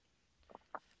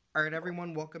All right,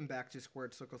 everyone, welcome back to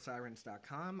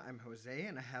SquaredCircleSirens.com. I'm Jose,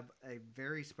 and I have a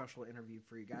very special interview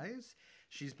for you guys.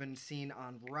 She's been seen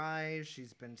on Rise.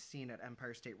 She's been seen at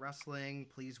Empire State Wrestling.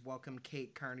 Please welcome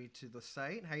Kate Carney to the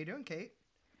site. How you doing, Kate?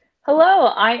 Hello,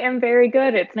 I am very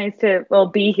good. It's nice to, well,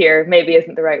 be here. Maybe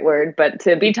isn't the right word, but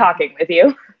to be talking with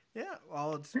you. Yeah,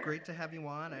 well, it's great to have you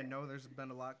on. I know there's been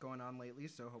a lot going on lately,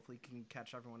 so hopefully you can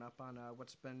catch everyone up on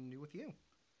what's been new with you.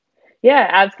 Yeah,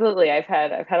 absolutely. I've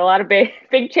had a lot of big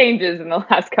changes in the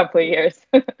last couple of years.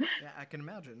 Yeah, I can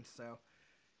imagine. So,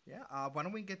 yeah, why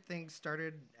don't we get things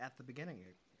started at the beginning,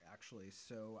 actually?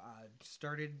 So,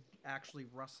 started actually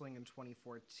wrestling in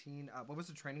 2014. What was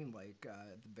the training like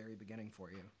at the very beginning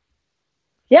for you?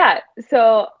 Yeah,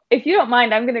 so if you don't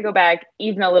mind, I'm going to go back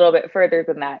even a little bit further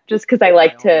than that, just because I By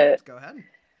like all to means, go ahead.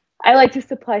 I like to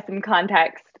supply some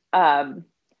context.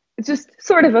 It's just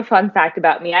sort of a fun fact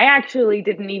about me. I actually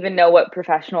didn't even know what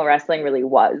professional wrestling really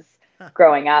was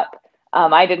growing up.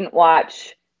 I didn't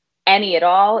watch any at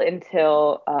all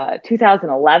until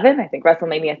 2011. I think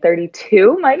WrestleMania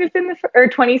 32 might have been or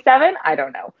 27. I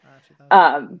don't know. 2011.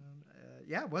 Um,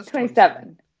 Yeah, it was 27.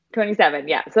 27. 27.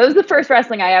 Yeah. So it was the first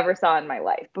wrestling I ever saw in my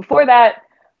life. Before that,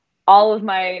 all of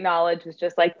my knowledge was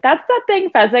just like, that's that thing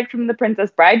Fezzik from The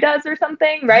Princess Bride does or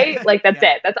something, right? Like, that's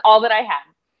Yeah. it. That's all that I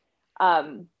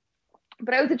had.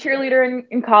 But I was a cheerleader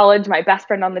in college. My best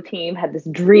friend on the team had this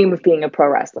dream of being a pro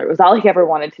wrestler. It was all he ever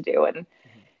wanted to do.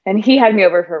 And he had me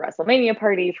over for a WrestleMania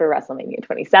party for WrestleMania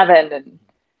 27.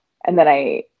 And then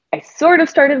I sort of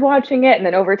started watching it. And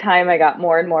then over time, I got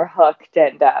more and more hooked.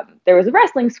 And there was a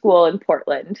wrestling school in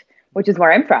Portland, which is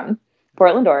where I'm from, Okay.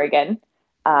 Portland, Oregon,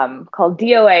 called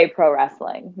DOA Pro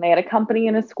Wrestling. They had a company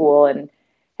in a school, and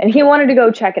he wanted to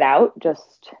go check it out,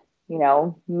 just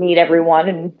meet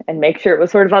everyone and make sure it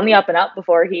was sort of on the up and up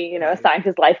before he Right. signed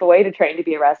his life away to train to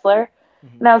be a wrestler.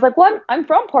 Hmm. And I was like, "Well, I'm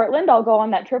from Portland. I'll go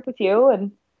on that trip with you."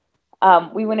 And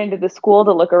we went into the school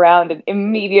to look around, and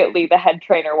immediately the head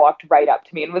trainer walked right up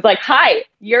to me and was like, "Hi,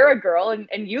 you're a girl, and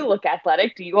you look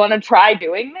athletic. Do you want to try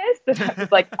doing this?" And I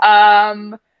was like,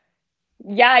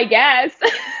 yeah, I guess.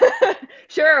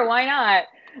 Sure, why not?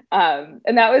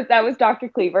 And that was Dr.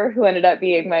 Cleaver, who ended up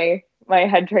being my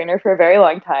head trainer for a very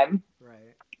long time. Right.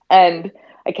 And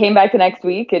I came back the next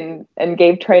week and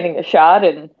gave training a shot,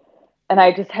 and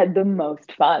I just had the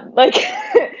most fun. Like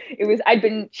I'd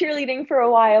been cheerleading for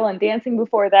a while and dancing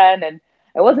before then, and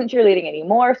I wasn't cheerleading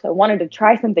anymore, so I wanted to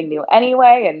try something new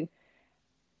anyway.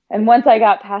 And once I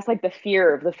got past like the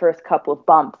fear of the first couple of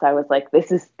bumps, I was like,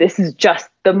 this is just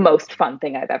the most fun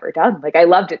thing I've ever done. Like I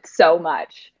loved it so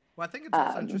much. Well, I think it's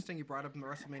also Um, interesting you brought up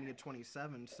WrestleMania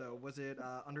 27. So, was it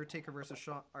Undertaker versus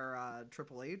Shawn or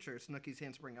Triple H or Snooki's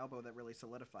handspring elbow that really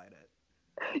solidified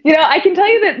I can tell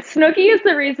you that Snooki is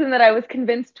the reason that I was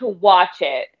convinced to watch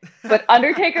it, it? but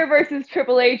Undertaker versus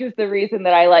Triple H is the reason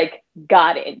that I like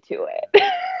got into it.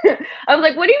 I was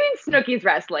like, what do you mean Snooki's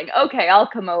wrestling? Okay, I'll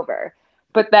come over.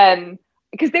 But then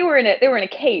because they were in a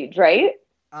cage, right?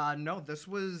 No, this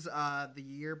was the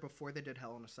year before they did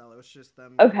Hell in a Cell. It was just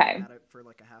them going Okay. at it for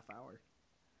like a half hour.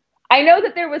 I know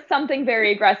that there was something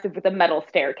very aggressive with a metal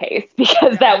staircase because Yeah,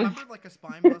 I that was remember like a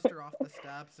spine buster off the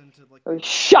steps into like it the was electric or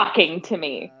shocking something to like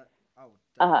me. that. Oh,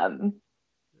 definitely. Um,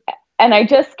 and I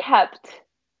just kept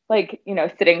like,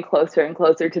 sitting closer and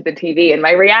closer to the TV. And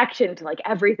my reaction to like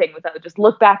everything was I would just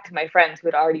look back to my friends who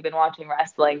had already been watching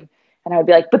wrestling and I would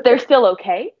be like, but they're still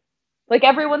okay. Like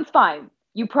everyone's fine.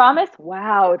 You promise?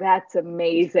 Wow, that's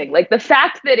amazing. Like the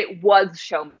fact that it was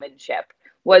showmanship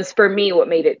was for me what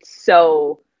made it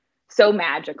so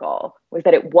magical was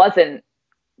that it wasn't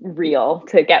real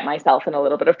to get myself in a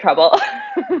little bit of trouble.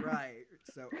 Right.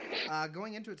 So,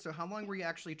 going into it, so how long were you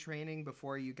actually training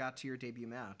before you got to your debut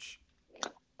match?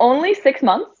 Only 6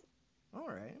 months, All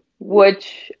right.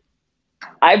 which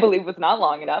I believe was not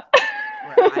long enough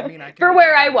Right. I mean, I can for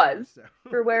where I imagine too. was, So,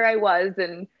 for where I was,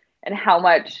 and how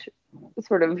much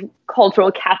sort of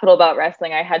cultural capital about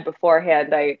wrestling I had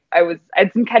beforehand. I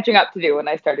had some catching up to do when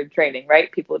I started training.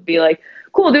 Right, people would be like,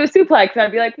 "Cool, do a suplex," and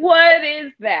I'd be like, "What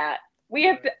is that?" We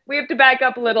have to back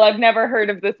up a little. I've never heard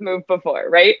of this move before,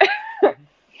 right? right.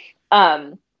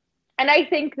 um, and I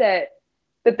think that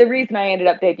the reason I ended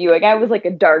up debuting, I was like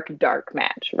a dark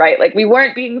match, right? Like we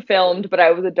weren't being filmed, but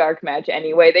I was a dark match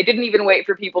anyway. They didn't even wait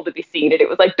for people to be seated. It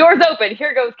was like doors open,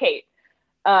 here goes Kate.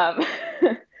 Um,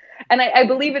 and I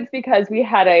believe it's because we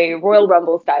had a Royal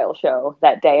Rumble style show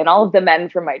that day, and all of the men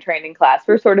from my training class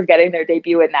were sort of getting their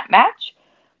debut in that match,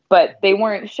 but they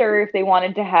weren't sure if they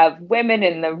wanted to have women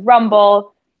in the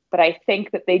Rumble. But I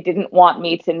think that they didn't want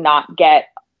me to not get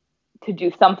to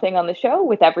do something on the show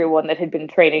with everyone that had been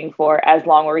training for as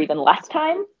long or even less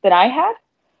time than I had.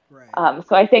 Right.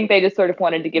 So I think they just sort of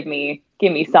wanted to give me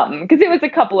something, because it was a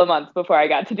couple of months before I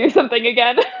got to do something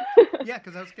again. Yeah,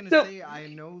 because I was gonna So say I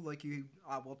know like you.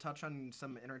 We'll touch on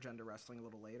some intergender wrestling a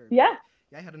little later. yeah.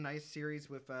 But yeah, I had a nice series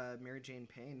with Mary Jane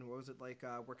Payne. What was it like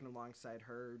working alongside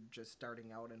her, just starting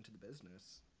out into the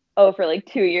business? Oh, for like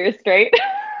 2 years straight.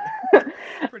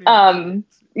 Pretty much, right?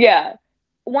 Yeah.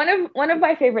 One of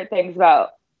my favorite things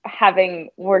about having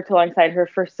worked alongside her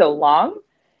for so long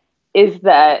is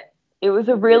that it was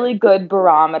a really good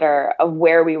barometer of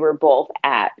where we were both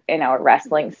at in our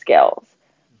wrestling skills,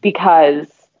 because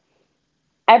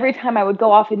every time I would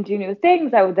go off and do new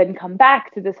things, I would then come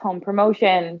back to this home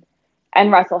promotion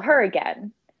and wrestle her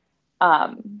again.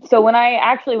 So when I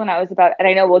was about, and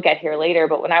I know we'll get here later,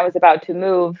 but when I was about to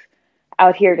move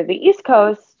out here to the East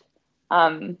Coast,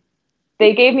 um,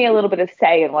 they gave me a little bit of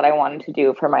say in what I wanted to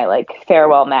do for my like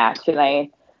farewell match. And I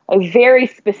very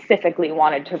specifically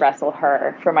wanted to wrestle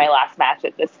her for my last match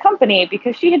at this company,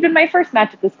 because she had been my first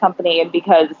match at this company, and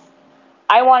because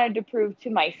I wanted to prove to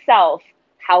myself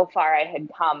how far I had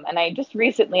come. And I just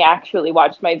recently actually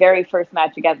watched my very first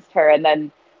match against her, and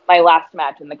then my last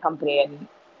match in the company,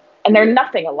 and they're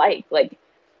nothing alike. Like,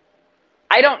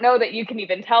 I don't know that you can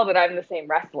even tell that I'm the same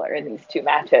wrestler in these two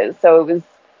matches. So it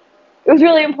was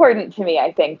really important to me,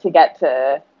 I think, to get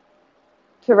to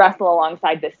wrestle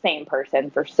alongside the same person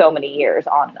for so many years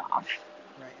on and off.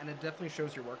 Right, and it definitely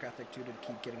shows your work ethic too to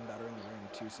keep getting better in the ring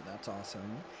too. So that's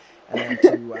awesome. And then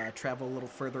to travel a little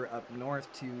further up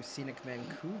north to scenic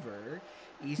Vancouver,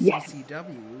 Yes.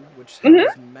 ECCW, which Mm-hmm.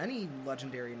 has many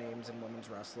legendary names in women's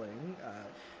wrestling.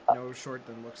 No short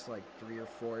than looks like 3 or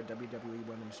 4 WWE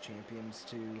Women's Champions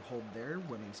to hold their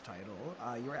women's title.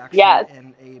 You were actually Yes.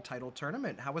 in a title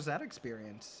tournament. How was that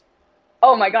experience?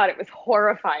 Oh my God, it was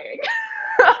horrifying.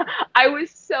 I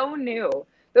was so new.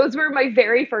 Those were my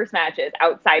very first matches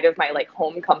outside of my like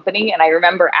home company, and I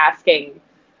remember asking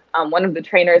one of the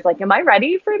trainers, like, "Am I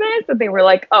ready for this?" And they were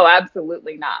like, "Oh,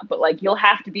 absolutely not. But like, you'll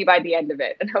have to be by the end of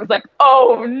it." And I was like,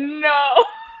 "Oh I mean, no,"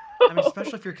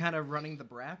 especially if you're kind of running the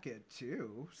bracket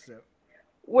too. So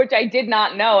which I did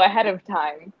not know ahead of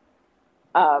time.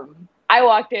 I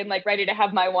walked in like ready to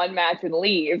have my one match and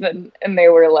leave, and they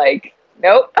were like,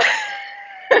 "Nope."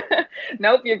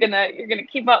 Nope, you're gonna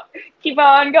keep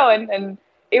on going. And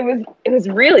it was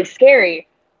really scary.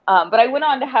 But I went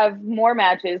on to have more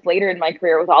matches later in my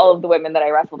career with all of the women that I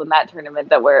wrestled in that tournament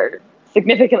that were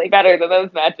significantly better than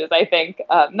those matches, I think.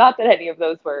 Not that any of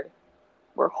those were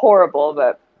horrible,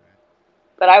 but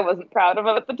I wasn't proud of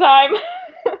them at the time.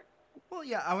 well,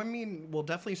 yeah, I mean, well,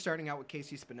 definitely starting out with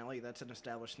Casey Spinelli, that's an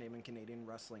established name in Canadian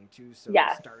wrestling too. So to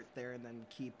Yeah. start there and then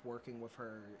keep working with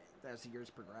her as the years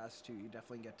progress too, you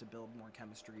definitely get to build more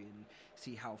chemistry and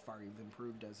see how far you've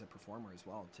improved as a performer as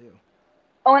well too.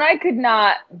 Oh, and I could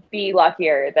not be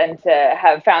luckier than to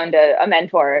have found a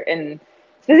mentor in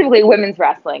specifically women's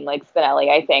wrestling like Spinelli.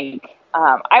 I think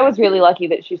I was really lucky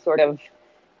that she sort of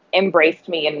embraced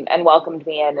me and welcomed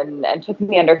me in, and took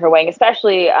me under her wing,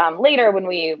 especially later when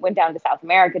we went down to South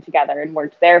America together and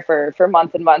worked there for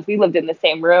months and months. We lived in the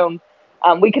same room.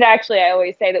 We could actually, I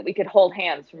always say that we could hold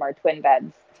hands from our twin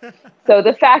beds. So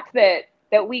the fact that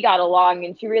we got along,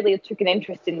 and she really took an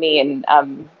interest in me,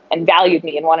 and valued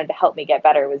me and wanted to help me get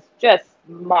better, was just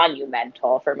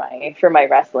monumental for my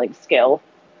wrestling skill.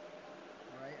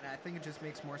 Right, and I think it just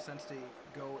makes more sense to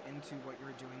go into what you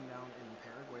were doing down in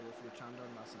Paraguay with Luchando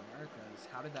en Las Americas.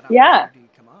 How did that Yeah. opportunity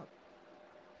come up?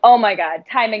 Oh my God,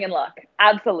 timing and luck.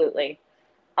 Absolutely.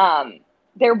 Um,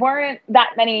 there weren't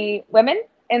that many women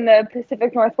in the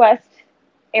Pacific Northwest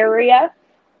area.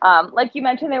 Like you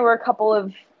mentioned, there were a couple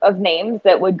of names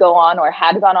that would go on or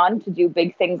had gone on to do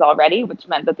big things already, which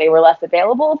meant that they were less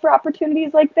available for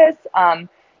opportunities like this.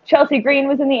 Chelsea Green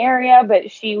was in the area,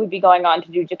 but she would be going on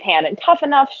to do Japan and Tough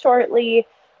Enough shortly.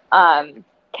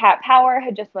 Cat Power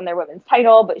had just won their women's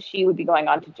title, but she would be going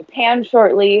on to Japan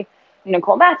shortly.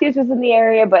 Nicole Matthews was in the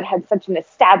area, but had such an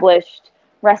established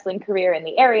wrestling career in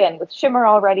the area and with Shimmer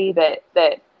already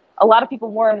that a lot of people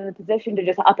weren't in the position to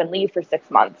just up and leave for 6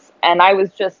 months. And I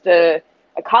was just a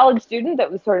college student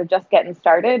that was sort of just getting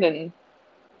started, and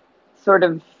sort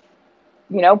of,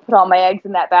 put all my eggs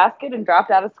in that basket and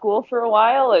dropped out of school for a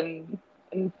while, and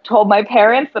told my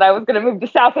parents that I was going to move to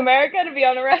South America to be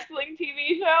on a wrestling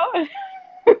TV show.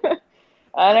 And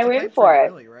I That's a went pipe for dream, it.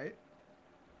 really, right?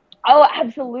 Oh,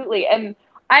 absolutely. And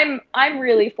I'm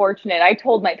really fortunate. I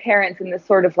told my parents in this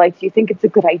sort of like, "Do you think it's a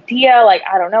good idea? Like,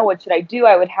 I don't know, what should I do?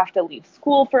 I would have to leave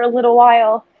school for a little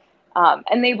while."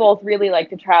 And they both really like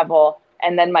to travel.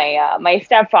 And then my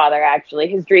stepfather, actually,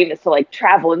 his dream is to like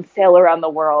travel and sail around the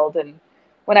world. And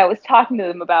when I was talking to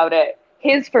them about it,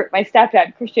 my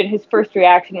stepdad, Christian, his first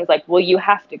reaction was like, well, you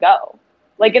have to go.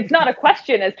 Like, it's not a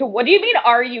question as to what do you mean,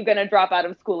 are you going to drop out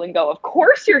of school and go? Of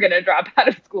course you're going to drop out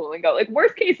of school and go. Like,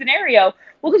 worst case scenario,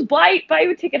 we'll just buy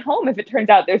you a ticket home if it turns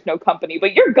out there's no company,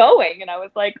 but you're going. And I was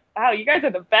like, wow, you guys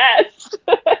are the best.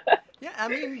 Yeah, I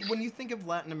mean, when you think of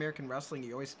Latin American wrestling,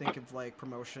 you always think of like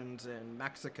promotions in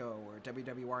Mexico or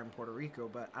WWR in Puerto Rico,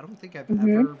 but I don't think I've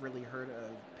ever really heard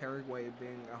of Paraguay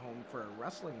being a home for a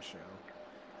wrestling show.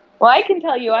 Well, I can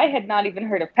tell you I had not even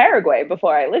heard of Paraguay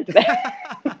before I lived there.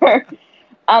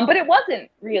 But it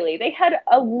wasn't really. They had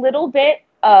a little bit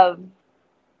of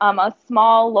a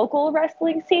small local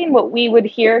wrestling scene, what we would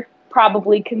here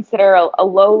probably consider a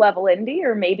low-level indie,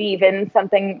 or maybe even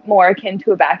something more akin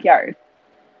to a backyard.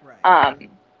 Right.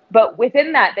 But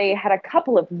within that, they had a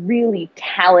couple of really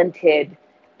talented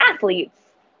athletes,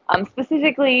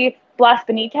 specifically Blas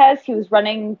Benitez, who was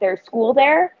running their school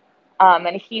there.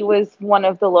 And he was one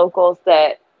of the locals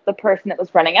that the person that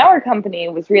was running our company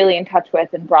was really in touch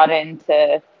with and brought in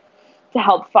to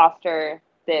help foster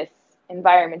this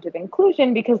environment of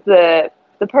inclusion, because the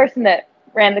person that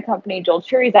ran the company, Joel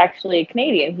Churi, is actually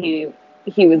Canadian.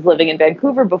 He was living in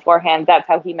Vancouver beforehand. That's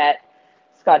how he met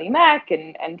Scotty Mack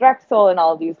and Drexel and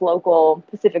all of these local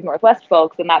Pacific Northwest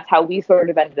folks. And that's how we sort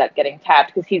of ended up getting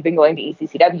tapped, because he'd been going to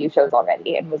ECCW shows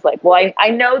already and was like, well, I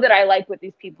know that I like what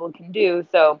these people can do,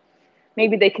 so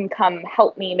maybe they can come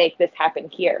help me make this happen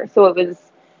here. So it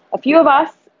was a few of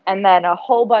us and then a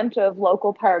whole bunch of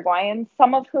local Paraguayans,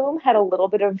 some of whom had a little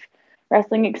bit of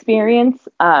wrestling experience,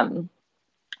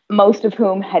 most of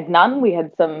whom had none. We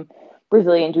had some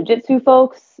Brazilian Jiu-Jitsu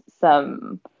folks,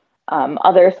 some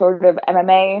other sort of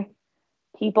MMA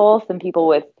people, some people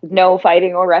with no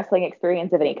fighting or wrestling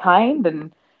experience of any kind.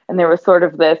 And there was sort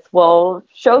of this, well,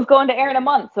 show's going to air in a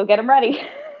month, so get them ready.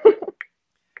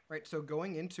 Right, so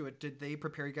going into it, did they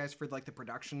prepare you guys for like the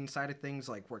production side of things,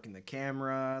 like working the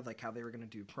camera, like how they were going to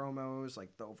do promos, like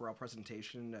the overall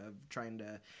presentation of trying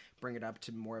to bring it up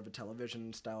to more of a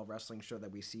television style wrestling show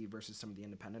that we see versus some of the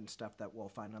independent stuff that we'll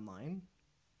find online?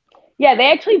 Yeah,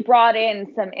 they actually brought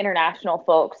in some international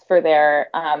folks for their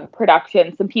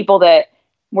production, some people that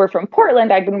were from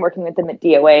Portland. I'd been working with them at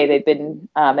DOA. They'd been,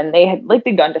 and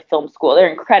they'd gone to film school.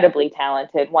 They're incredibly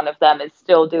talented. One of them is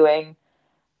still doing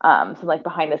some like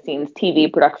behind the scenes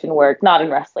TV production work, not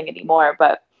in wrestling anymore.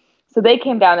 But so they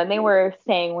came down and they were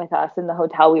staying with us in the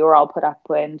hotel we were all put up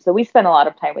in. So we spent a lot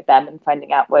of time with them and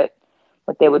finding out what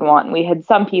they would want. And we had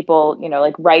some people,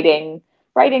 like writing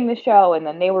the show, and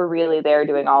then they were really there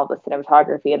doing all the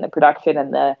cinematography and the production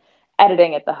and the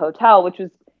editing at the hotel, which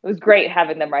was great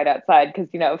having them right outside, because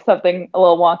if something a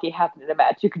little wonky happened in a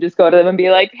match, you could just go to them and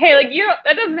be like, hey, like,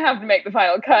 that doesn't have to make the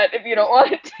final cut if you don't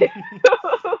want it to.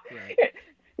 Right.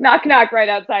 Knock knock right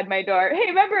outside my door.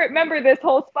 Hey, remember this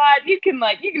whole spot? You can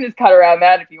just cut around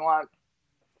that if you want.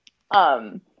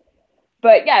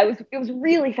 But yeah, it was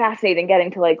really fascinating getting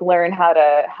to like learn how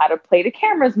to play the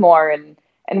cameras more,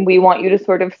 and we want you to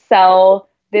sort of sell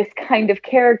this kind of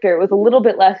character. It was a little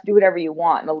bit less do whatever you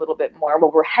want and a little bit more,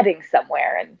 well, we're heading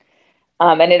somewhere.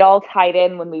 And it all tied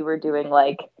in when we were doing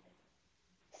like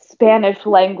Spanish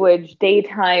language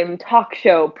daytime talk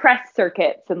show press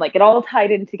circuits, and like it all tied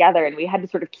in together, and we had to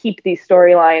sort of keep these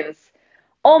storylines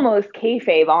almost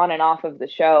kayfabe on and off of the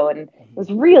show, and it was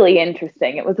really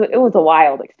interesting. It was a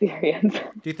wild experience.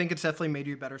 Do you think it's definitely made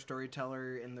you a better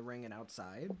storyteller in the ring and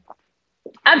outside?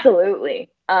 Absolutely.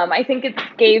 I think it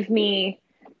gave me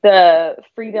the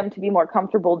freedom to be more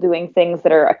comfortable doing things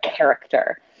that are a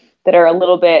character, that are a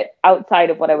little bit outside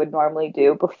of what I would normally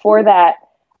do. Before that,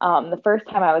 the first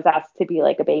time I was asked to be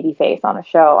like a baby face on a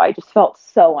show, I just felt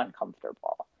so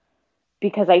uncomfortable,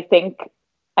 because I think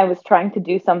I was trying to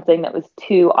do something that was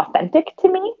too authentic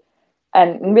to me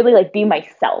and really like be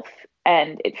myself.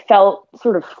 And it felt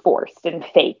sort of forced and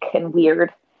fake and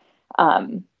weird.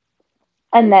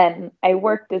 And then I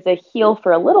worked as a heel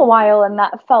for a little while, and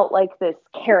that felt like this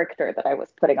character that I was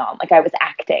putting on, like I was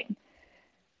acting.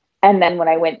 And then when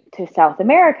I went to South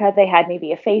America, they had me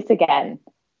be a face again.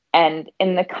 And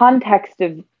in the context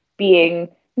of being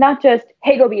not just,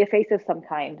 hey, go be a face of some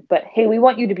kind, but hey, we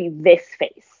want you to be this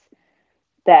face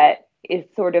that is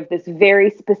sort of this very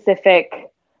specific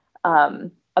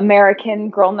American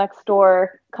girl next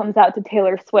door, comes out to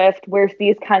Taylor Swift, wears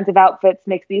these kinds of outfits,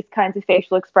 makes these kinds of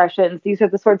facial expressions. These are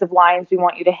the sorts of lines we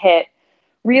want you to hit.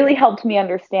 Really helped me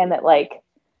understand that like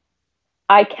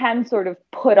I can sort of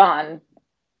put on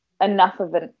enough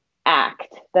of an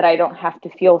act that I don't have to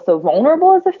feel so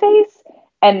vulnerable as a face.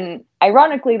 And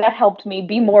ironically, that helped me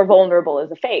be more vulnerable as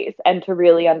a face, and to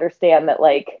really understand that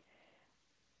like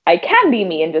I can be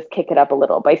me and just kick it up a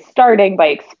little by starting by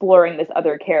exploring this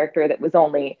other character that was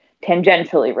only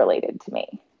tangentially related to me.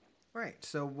 Right.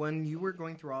 So when you were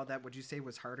going through all that, would you say it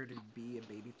was harder to be a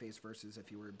babyface versus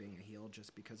if you were being a heel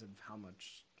just because of how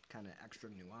much kind of extra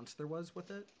nuance there was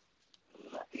with it?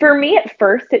 For me at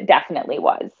first it definitely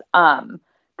was.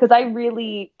 Because I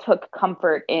really took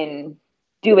comfort in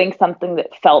doing something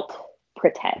that felt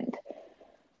pretend,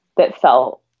 that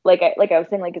felt like I was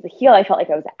saying, like as a heel, I felt like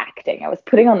I was acting. I was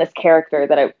putting on this character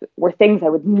that I were things I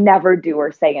would never do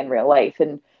or say in real life,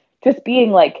 and just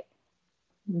being like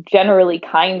generally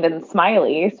kind and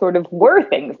smiley sort of were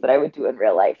things that I would do in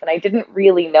real life, and I didn't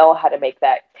really know how to make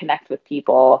that connect with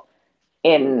people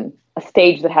in a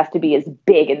stage that has to be as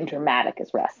big and dramatic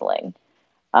as wrestling.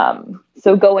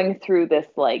 So going through this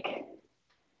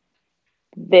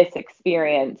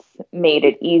experience made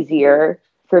it easier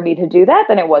for me to do that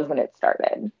than it was when it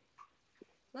started.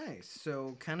 Nice.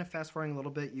 So, kind of fast forwarding a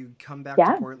little bit, you come back to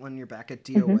Yeah. Portland, you're back at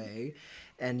Mm-hmm. DOA,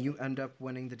 and you end up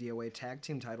winning the DOA tag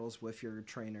team titles with your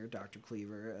trainer, Dr.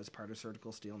 Cleaver, as part of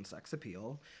Surgical Steel and Sex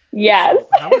Appeal. Yes.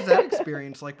 So, how was that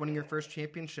experience, like winning your first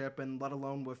championship, and let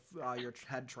alone with your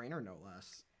head trainer, no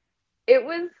less? It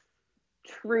was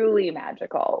truly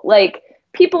magical. Like,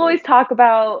 people always talk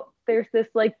about there's this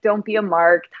like don't be a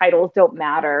mark, titles don't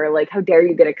matter, like how dare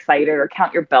you get excited or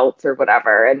count your belts or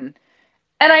whatever. And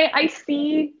I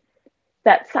see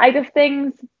that side of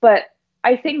things, but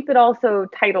I think that also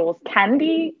titles can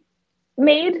be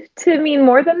made to mean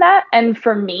more than that. And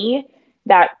for me,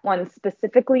 that one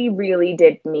specifically really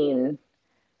did mean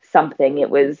something. It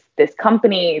was this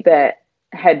company that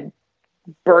had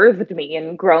birthed me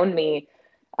and grown me,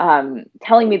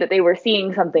 telling me that they were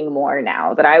seeing something more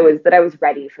now, that I was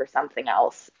ready for something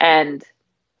else. And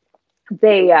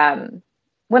they,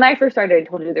 when I first started, I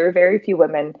told you there were very few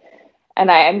women, and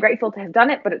I am grateful to have done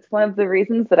it. But it's one of the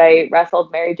reasons that I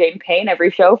wrestled Mary Jane Payne every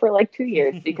show for like 2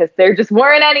 years, because there just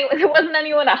weren't anyone. There wasn't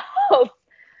anyone else.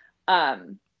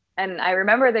 And I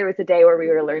remember there was a day where we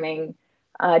were learning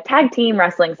tag team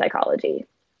wrestling psychology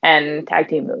and tag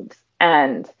team moves,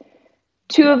 and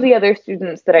two of the other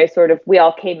students that we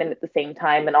all came in at the same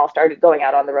time and all started going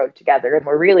out on the road together, and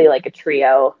we're really like a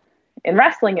trio in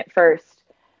wrestling at first.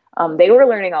 They were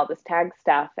learning all this tag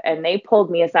stuff, and they pulled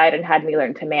me aside and had me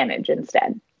learn to manage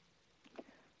instead,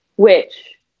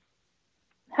 which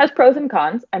has pros and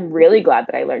cons. I'm really glad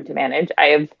that I learned to manage. I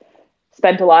have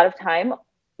spent a lot of time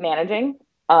managing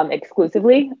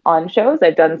exclusively on shows.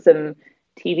 I've done some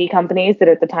TV companies that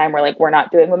at the time were like, we're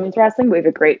not doing women's wrestling. We have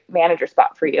a great manager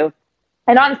spot for you.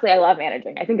 And honestly, I love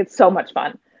managing. I think it's so much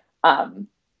fun.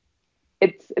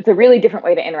 It's a really different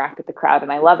way to interact with the crowd,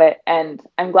 and I love it. And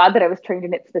I'm glad that I was trained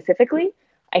in it specifically.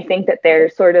 I think that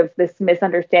there's sort of this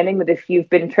misunderstanding that if you've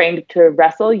been trained to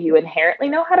wrestle, you inherently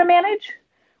know how to manage,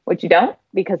 which you don't,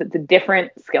 because it's a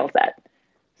different skill set.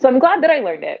 So I'm glad that I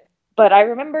learned it. But I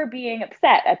remember being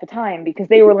upset at the time because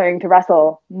they were learning to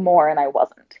wrestle more and I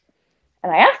wasn't.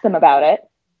 And I asked them about it.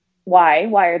 Why?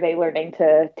 Why are they learning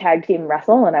to tag team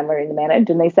wrestle and I'm learning to manage?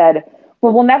 And they said,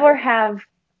 well, we'll never have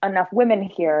enough women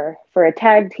here for a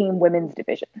tag team women's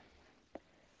division.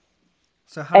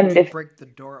 So how did you break the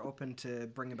door open to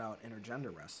bring about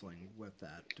intergender wrestling with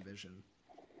that division?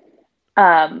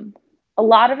 A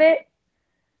lot of it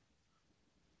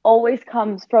always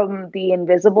comes from the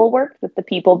invisible work that the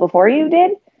people before you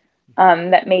did,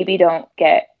 that maybe don't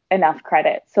get enough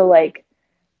credit. So like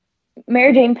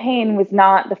Mary Jane Payne was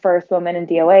not the first woman in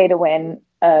DOA to win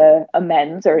a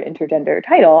men's or intergender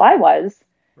title. I was.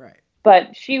 Right.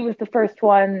 But she was the first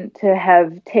one to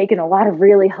have taken a lot of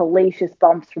really hellacious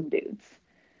bumps from dudes.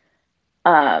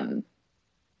 And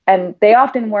they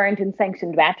often weren't in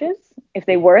sanctioned matches. If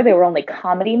they were only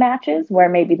comedy matches where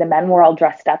maybe the men were all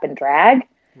dressed up in drag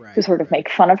to sort of make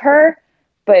fun of her.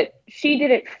 But she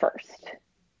did it first.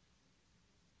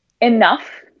 Enough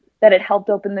that it helped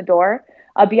open the door.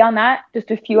 Beyond that, just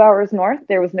a few hours north,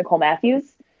 there was Nicole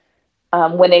Matthews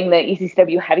winning the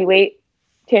ECCW Heavyweight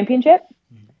Championship.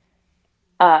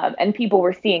 And people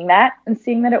were seeing that and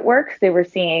seeing that it works. They were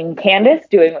seeing Candice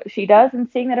doing what she does and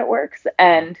seeing that it works.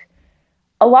 And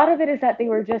a lot of it is that they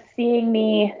were just seeing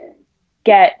me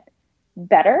get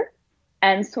better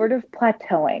and sort of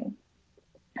plateauing.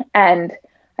 And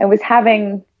I was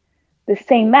having the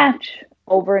same match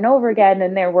over and over again.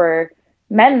 And there were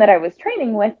men that I was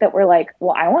training with that were like,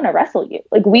 well, I want to wrestle you.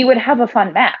 Like, we would have a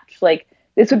fun match. Like,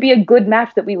 this would be a good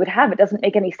match that we would have. It doesn't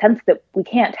make any sense that we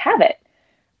can't have it.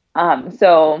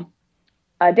 So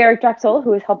Derek Drexel,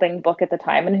 who was helping book at the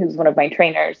time and who's one of my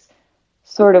trainers,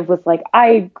 sort of was like, I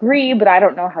agree, but I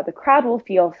don't know how the crowd will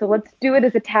feel. So let's do it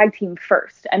as a tag team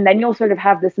first. And then you'll sort of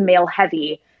have this male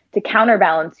heavy to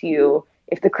counterbalance you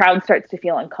if the crowd starts to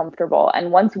feel uncomfortable.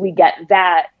 And once we get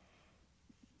the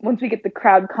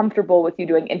crowd comfortable with you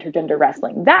doing intergender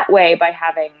wrestling that way, by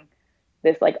having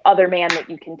this like other man that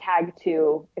you can tag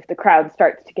to, if the crowd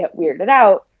starts to get weirded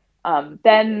out,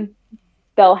 then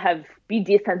they'll be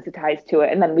desensitized to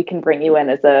it, and then we can bring you in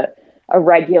as a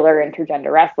regular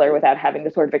intergender wrestler without having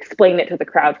to sort of explain it to the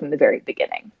crowd from the very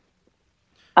beginning.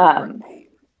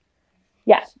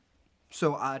 Yeah.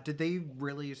 So did they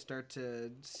really start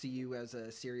to see you as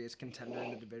a serious contender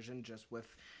in the division just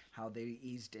with how they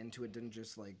eased into it? Didn't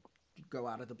just like go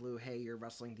out of the blue, hey, you're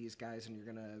wrestling these guys and you're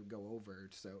going to go over.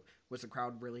 So was the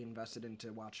crowd really invested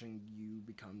into watching you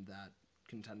become that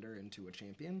contender into a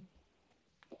champion?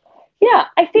 Yeah,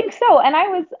 I think so. And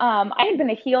I had been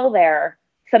a heel there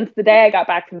since the day I got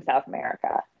back from South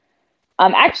America.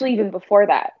 Actually, even before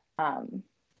that,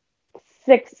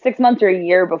 6 months or a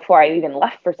year before I even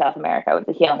left for South America, I was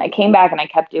a heel, and I came back and I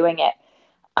kept doing it.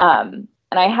 And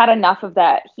I had enough of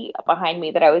that heat behind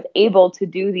me that I was able to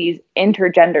do these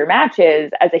intergender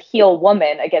matches as a heel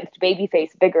woman against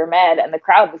babyface bigger men, and the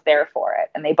crowd was there for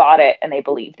it, and they bought it and they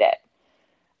believed it.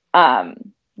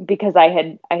 Because I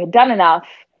had done enough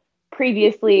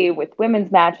previously with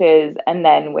women's matches, and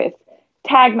then with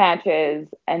tag matches,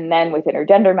 and then with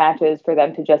intergender matches, for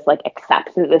them to just like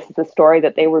accept that this is a story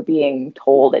that they were being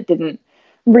told. It didn't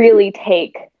really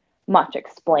take much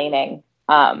explaining.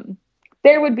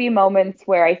 There would be moments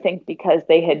where I think because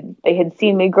they had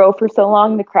seen me grow for so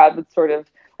long, the crowd would sort of,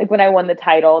 like when I won the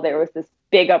title, there was this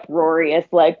big uproarious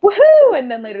like woohoo,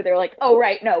 and then later they're like, oh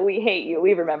right, no, we hate you,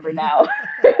 we remember now.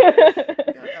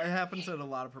 It happens at a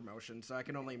lot of promotions, so I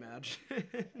can only imagine.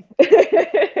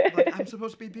 Like, I'm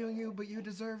supposed to be viewing you, but you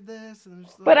deserve this. And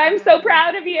like, but I'm so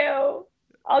proud of you.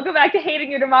 I'll go back to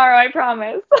hating you tomorrow, I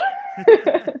promise.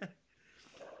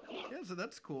 Yeah, so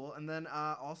that's cool. And then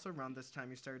also around this time,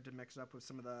 you started to mix it up with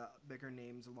some of the bigger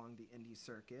names along the indie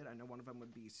circuit. I know one of them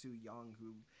would be Su Yung,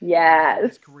 who had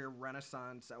his career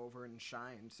renaissance over in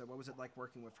Shine. So what was it like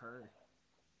working with her?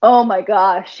 Oh my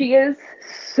gosh, she is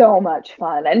so much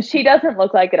fun. And she doesn't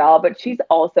look like it all, but she's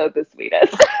also the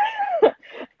sweetest.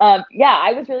 Yeah,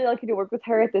 I was really lucky to work with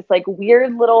her at this like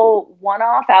weird little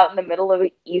one-off out in the middle of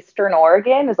Eastern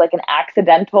Oregon. It was like an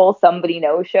accidental, somebody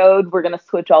no-showed, we're going to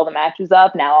switch all the matches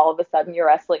up. Now all of a sudden you're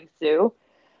wrestling Sue.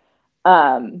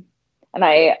 And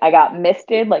I got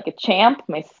misted like a champ.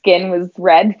 My skin was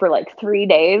red for like 3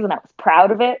 days and I was proud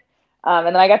of it. And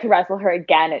then I got to wrestle her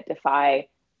again at Defy.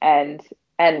 And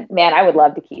man, I would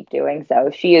love to keep doing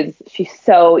so. She's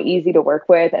so easy to work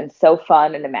with and so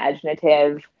fun and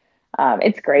imaginative.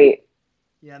 It's great.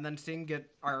 Yeah, and then seeing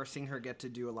her get to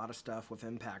do a lot of stuff with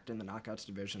Impact in the Knockouts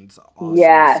division is awesome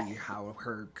to see how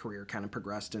her career kind of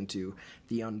progressed into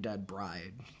the Undead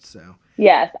Bride. So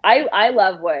yes, I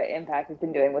love what Impact has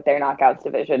been doing with their Knockouts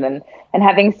division, and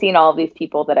having seen all of these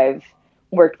people that I've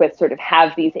worked with sort of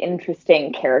have these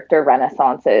interesting character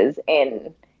renaissances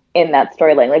in that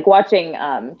storyline, like watching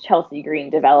Chelsea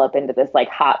Green develop into this like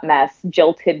hot mess,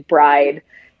 jilted bride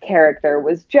character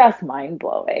was just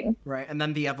mind-blowing. Right, and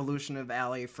then the evolution of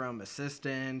Allie from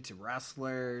assistant to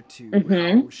wrestler to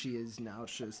how she is now.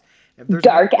 Just if there's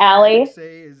Dark Allie, I can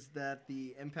say is that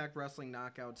the Impact Wrestling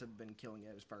Knockouts have been killing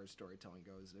it as far as storytelling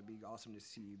goes. It'd be awesome to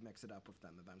see you mix it up with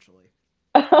them eventually.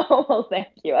 Oh, well, thank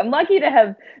you. I'm lucky to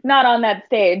have, not on that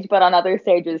stage, but on other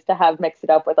stages, to have mixed it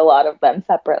up with a lot of them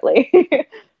separately.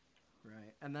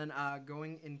 And then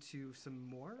going into some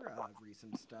more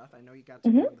recent stuff, I know you got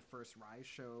to be on the first Rise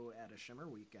show at a Shimmer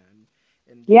weekend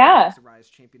in the Rise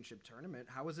Championship Tournament.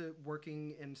 How was it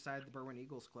working inside the Berwyn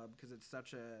Eagles Club? Because it's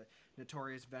such a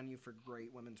notorious venue for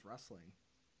great women's wrestling.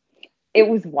 It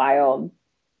was wild.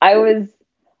 I was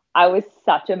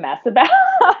such a mess about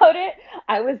it.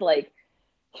 I was like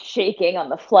shaking on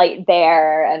the flight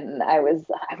there, and I was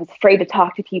afraid to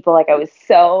talk to people. Like I was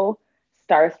so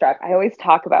starstruck. I always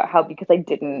talk about how, because I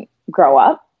didn't grow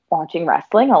up watching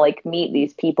wrestling, I'll like meet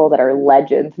these people that are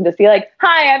legends and just be like,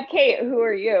 hi, I'm Kate. Who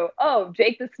are you? Oh,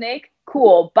 Jake the Snake.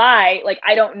 Cool. Bye. Like,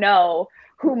 I don't know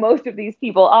who most of these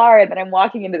people are. And then I'm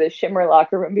walking into the Shimmer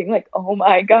locker room being like, oh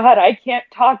my God, I can't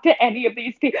talk to any of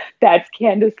these people. That's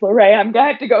Candice LeRae. I'm going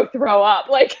to have to go throw up.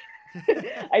 Like,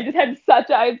 I had such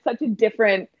a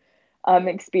different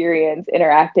experience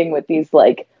interacting with these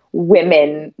like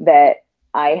women that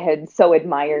I had so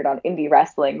admired on indie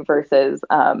wrestling versus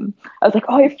I was like,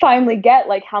 oh, I finally get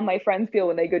like how my friends feel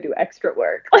when they go do extra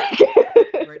work.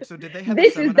 Right. So did they have a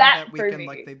seminar that weekend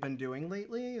like they've been doing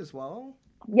lately as well?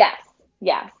 Yes.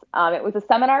 It was a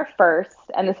seminar first,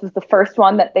 and this was the first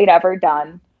one that they'd ever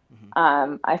done.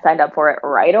 I signed up for it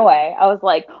right away. I was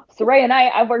like, Saray and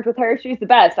I've worked with her. She's the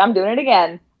best. I'm doing it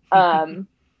again.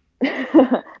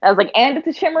 I was like, and it's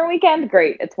a Shimmer weekend?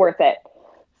 Great, it's worth it.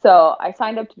 So I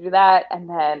signed up to do that. And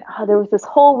then there was this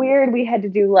whole weird, we had to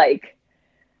do like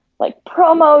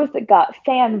promos that got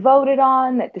fan voted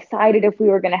on that decided if we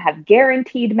were going to have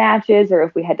guaranteed matches or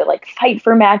if we had to like fight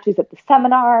for matches at the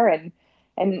seminar. And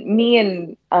me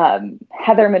and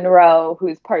Heather Monroe,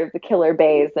 who's part of the Killer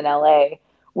Bays in LA,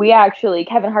 we actually,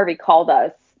 Kevin Harvey called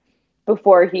us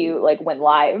before he like went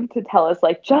live to tell us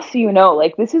like, just so you know,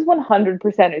 like this is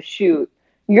 100% a shoot.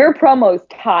 Your promos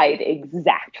tied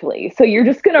exactly. So you're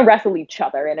just going to wrestle each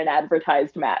other in an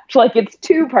advertised match. Like it's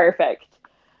too perfect.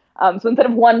 So instead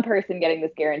of one person getting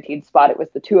this guaranteed spot, it was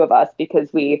the two of us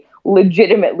because we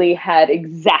legitimately had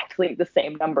exactly the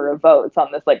same number of votes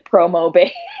on this like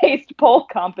promo-based poll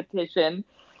competition.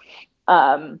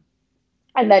 And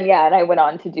then, and I went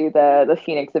on to do the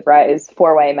Phoenix of Rise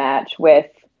 4-way match with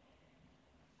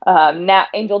now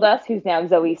Angel Dust, who's now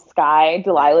Zoe Sky,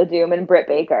 Delilah Doom, and Britt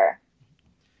Baker.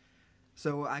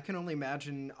 So I can only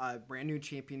imagine a brand new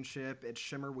championship. It's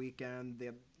Shimmer weekend.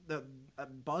 The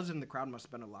buzz in the crowd must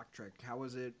have been electric. How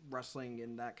was it wrestling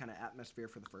in that kind of atmosphere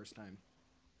for the first time?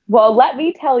 Well, let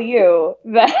me tell you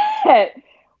that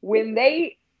when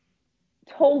they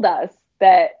told us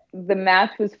that the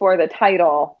match was for the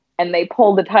title and they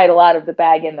pulled the title out of the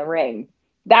bag in the ring,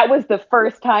 that was the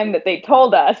first time that they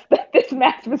told us that this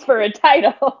match was for a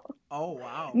title. Oh,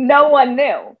 wow. No one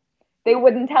knew. They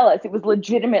wouldn't tell us. It was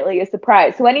legitimately a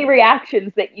surprise. So any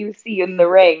reactions that you see in the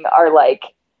ring are like,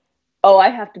 oh, I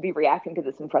have to be reacting to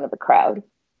this in front of a crowd.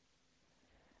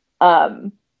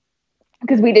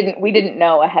 Because we didn't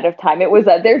know ahead of time. It was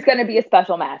there's going to be a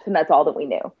special match, and that's all that we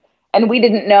knew. And we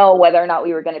didn't know whether or not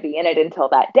we were going to be in it until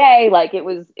that day. Like it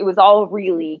was all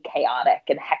really chaotic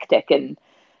and hectic, and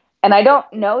I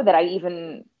don't know that I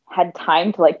even had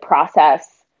time to like process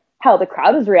how the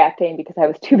crowd was reacting because I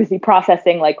was too busy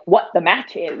processing like what the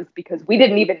match is because we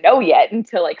didn't even know yet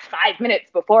until like 5 minutes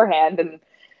beforehand,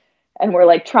 and we're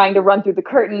like trying to run through the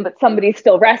curtain, but somebody's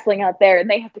still wrestling out there and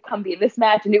they have to come be in this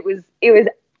match. And it was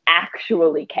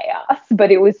actually chaos,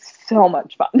 but it was so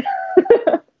much fun.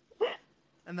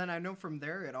 And then I know from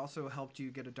there, it also helped you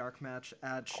get a dark match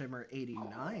at Shimmer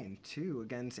 89 too,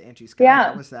 against Angie Sky.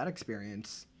 Yeah. How was that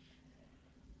experience?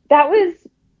 It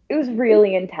was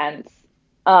really intense.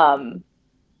 I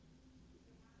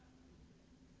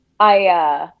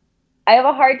have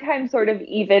a hard time sort of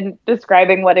even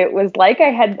describing what it was like. I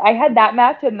had that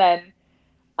match, and then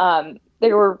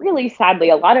there were really sadly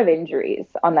a lot of injuries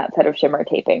on that set of Shimmer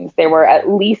tapings. There were at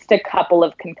least a couple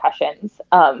of concussions.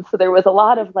 So there was a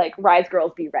lot of like, Rise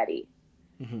Girls, be ready.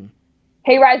 Mm-hmm.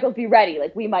 Hey, Rise Girls, be ready.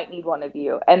 Like, we might need one of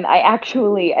you. And I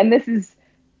actually, and this is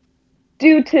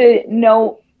due to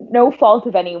no fault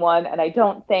of anyone, and I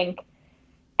don't think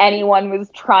anyone was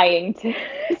trying to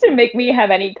make me have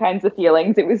any kinds of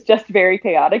feelings. It was just very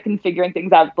chaotic, and figuring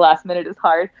things out at the last minute is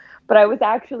hard. But I was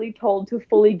actually told to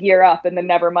fully gear up and then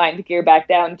never mind to gear back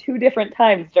down 2 different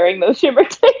times during those Shimmer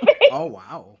tapings. Oh,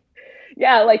 wow.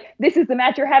 Yeah, like, this is the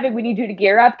match you're having. We need you to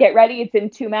gear up. Get ready. It's in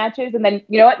 2 matches. And then,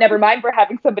 you know what? Never mind. We're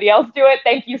having somebody else do it.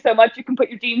 Thank you so much. You can put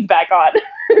your jeans back on.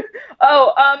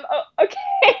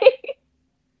 Okay.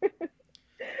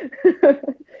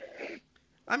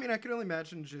 I mean, I can only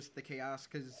imagine just the chaos,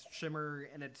 because Shimmer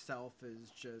in itself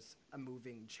is just a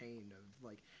moving chain of,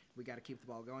 like, we got to keep the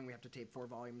ball going. We have to tape 4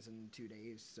 volumes in 2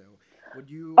 days. So would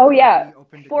you be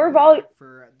open to 4 volumes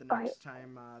for the next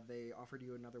time they offered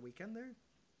you another weekend there?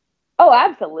 Oh,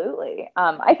 absolutely.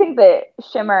 I think that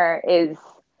Shimmer is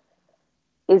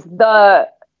the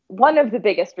one of the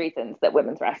biggest reasons that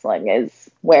women's wrestling is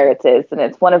where it is. And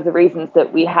it's one of the reasons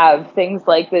that we have things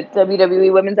like the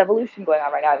WWE Women's Evolution going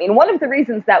on right now. I mean, one of the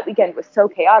reasons that weekend was so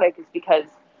chaotic is because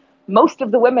most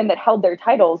of the women that held their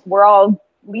titles were all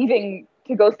leaving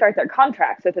to go start their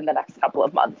contracts within the next couple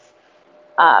of months.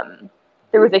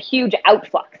 There was a huge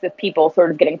outflux of people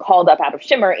sort of getting called up out of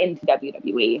Shimmer into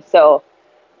WWE. So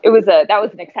that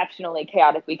was an exceptionally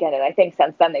chaotic weekend. And I think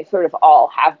since then they sort of all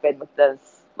have been with those,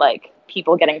 like,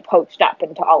 people getting poached up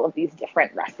into all of these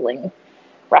different wrestling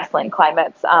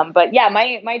climates. But yeah,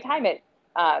 my time at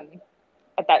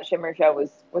that Shimmer show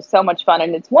was so much fun.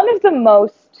 And it's one of the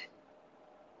most,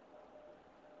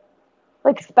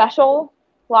 like, special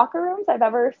locker rooms I've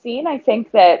ever seen. I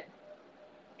think that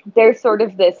there's sort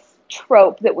of this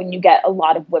trope that when you get a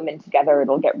lot of women together,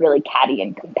 it'll get really catty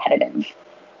and competitive.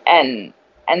 And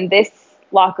this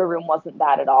locker room wasn't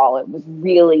that at all. It was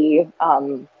really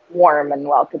warm and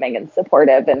welcoming and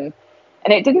supportive, and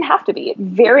it didn't have to be. It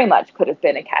very much could have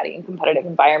been a catty and competitive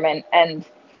environment, and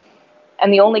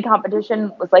the only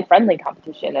competition was like friendly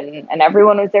competition, and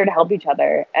everyone was there to help each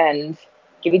other and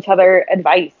give each other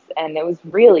advice and it was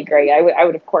really great. I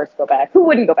would of course go back. Who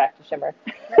wouldn't go back to Shimmer?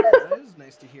 Yeah, that is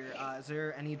nice to hear. Is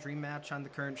there any dream match on the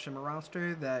current Shimmer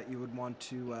roster that you would want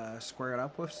to square it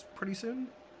up with pretty soon?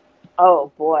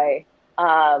 Oh boy.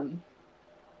 I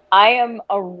am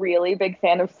a really big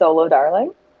fan of Solo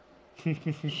Darling.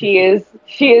 She is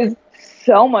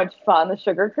so much fun. The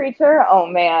Sugar Creature. Oh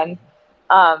man.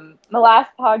 The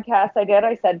last podcast I did,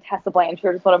 I said Tessa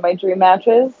Blanchard is one of my dream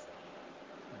matches.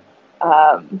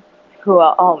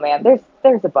 Oh man,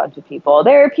 there's a bunch of people.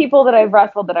 There are people that I've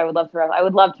wrestled that I would love to wrestle. I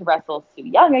would love to wrestle Su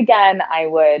Yung again. I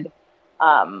would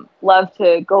love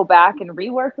to go back and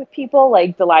rework with people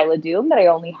like Delilah Doom that I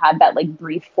only had that like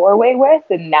brief 4-way with,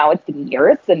 and now it's been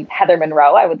years. And Heather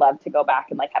Monroe, I would love to go back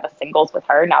and like have a singles with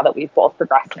her now that we've both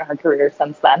progressed in our careers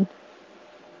since then.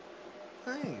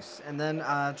 Nice. And then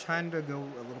trying to go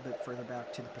a little bit further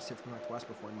back to the Pacific Northwest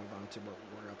before we move on to what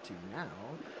we're up to now.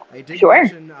 I did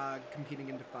mention competing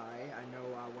in Defy. I know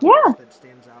one match that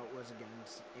stands out was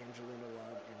against Angelina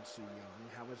Love and Su Yung.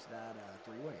 How was that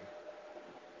 3-way?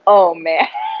 Oh man.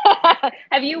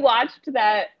 Have you watched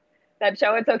that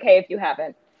show? It's okay if you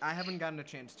haven't. I haven't gotten a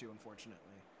chance to, unfortunately.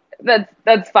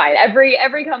 That's fine.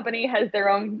 Every company has their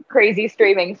own crazy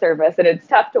streaming service, and it's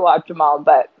tough to watch them all.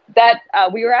 But that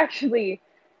we were actually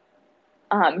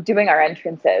doing our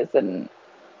entrances, and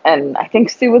I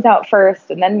think Sue was out first,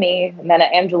 and then me, and then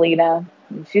Angelina.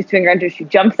 And she's doing her entrance. She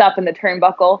jumps up in the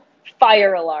turnbuckle,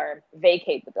 fire alarm,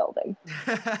 vacate the building.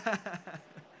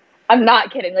 I'm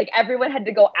not kidding. Like, everyone had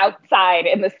to go outside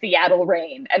in the Seattle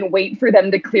rain and wait for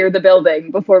them to clear the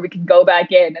building before we could go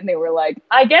back in. And they were like,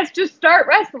 I guess just start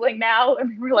wrestling now.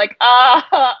 And we were like,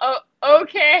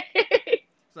 okay.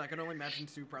 So I can only imagine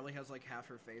Sue probably has like half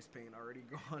her face paint already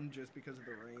gone just because of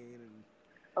the rain. And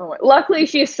oh, luckily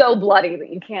she's so bloody that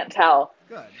you can't tell.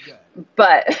 Good.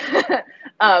 But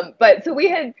so we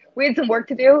had some work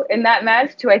to do in that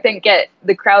match to, I think, get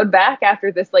the crowd back after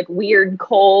this like weird,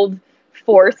 cold,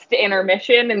 forced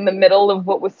intermission in the middle of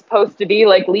what was supposed to be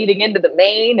like leading into the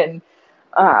main, and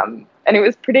it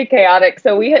was pretty chaotic.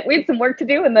 So we had some work to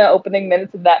do in the opening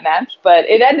minutes of that match, but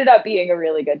it ended up being a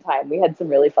really good time. We had some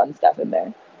really fun stuff in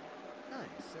there.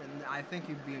 Nice, and I think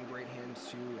you'd be in great hands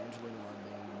too. Angelina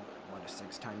Love, a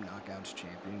 6-time Knockouts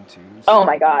champion too. So. Oh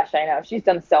my gosh, I know, she's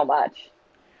done so much.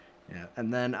 Yeah,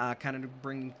 and then kind of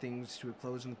bringing things to a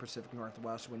close in the Pacific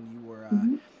Northwest when you were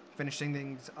finishing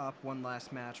things up one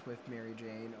last match with Mary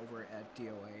Jane over at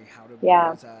DOA. How was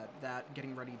that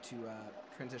getting ready to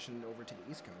transition over to the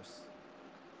East Coast?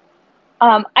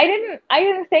 I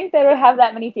didn't think that I would have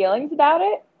that many feelings about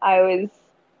it. I was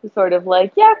sort of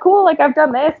like, yeah, cool, like I've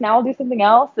done this, now I'll do something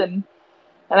else. And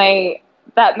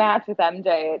that match with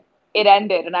MJ, it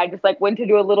ended, and I just like went to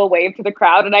do a little wave to the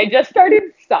crowd, and I just started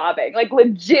sobbing, like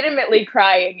legitimately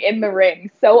crying in the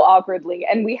ring so awkwardly.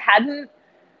 And we hadn't,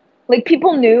 like,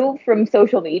 people knew from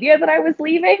social media that I was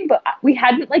leaving, but we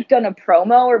hadn't like done a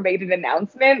promo or made an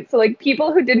announcement. So like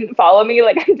people who didn't follow me,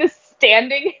 like I'm just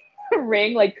standing in the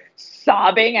ring, like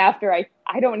sobbing after I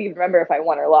don't even remember if I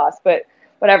won or lost, but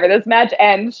whatever. This match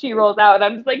ends, she rolls out, and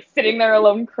I'm just like sitting there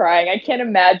alone crying. I can't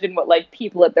imagine what like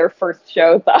people at their first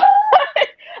show thought.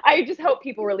 I just hope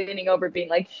people were leaning over being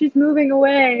like, she's moving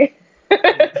away.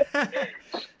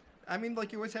 I mean,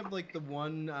 like, you always have, like, the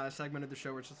one segment of the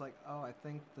show where it's just like, oh, I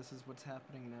think this is what's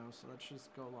happening now, so let's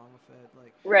just go along with it.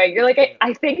 Like, right, you're like,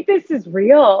 I think this is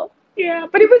real. Yeah,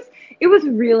 but it was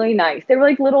really nice. There were,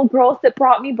 like, little girls that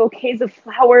brought me bouquets of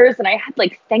flowers, and I had,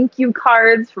 like, thank you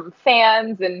cards from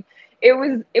fans, and it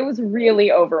was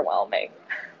really overwhelming.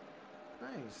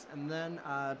 Nice. And then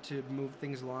to move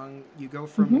things along, you go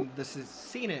from this is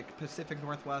scenic Pacific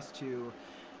Northwest to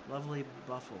lovely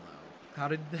Buffalo. How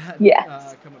did that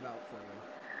come about for you?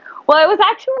 Well, I was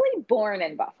actually born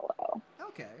in Buffalo.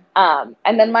 Okay.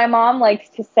 And then my mom likes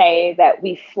to say that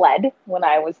we fled when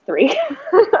I was 3.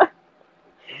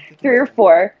 3 or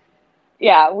 4.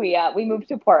 Yeah, we moved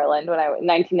to Portland when I was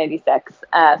 1996.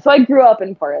 So I grew up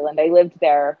in Portland. I lived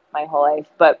there my whole life,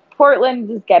 but Portland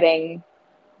is getting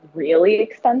really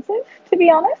expensive, to be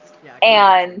honest. Yeah,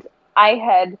 and I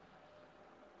had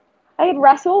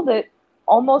wrestled at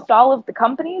almost all of the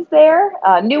companies there.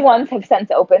 New ones have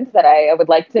since opened that I would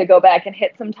like to go back and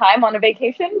hit some time on a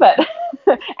vacation, but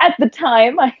at the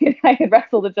time I had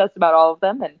wrestled at just about all of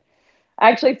them. And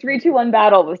actually 3-2-1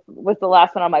 Battle was the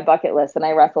last one on my bucket list, and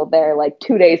I wrestled there like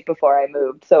 2 days before I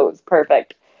moved, so it was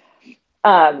perfect.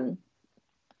 And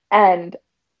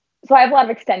so I have a lot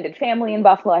of extended family in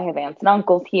Buffalo. I have aunts and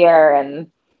uncles here,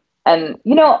 and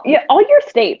you know, all your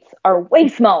states are way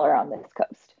smaller on this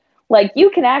coast. Like, you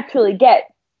can actually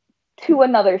get to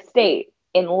another state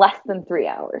in less than 3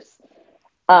 hours.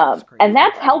 And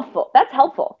that's helpful. That's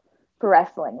helpful for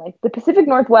wrestling. Like the Pacific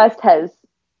Northwest has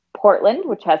Portland,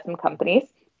 which has some companies,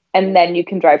 and then you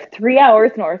can drive 3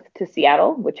 hours north to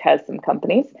Seattle, which has some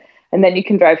companies, and then you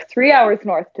can drive 3 hours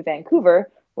north to Vancouver,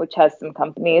 which has some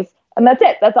companies, and that's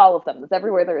it. That's all of them. That's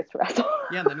everywhere there is to wrestle.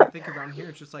 Yeah, and then you think around here,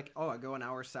 it's just like, oh, I go an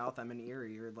hour south, I'm in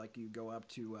Erie, or like you go up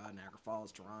to Niagara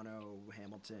Falls, Toronto,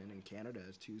 Hamilton, and Canada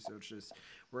too. So it's just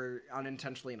we're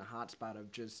unintentionally in a hot spot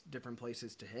of just different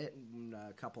places to hit in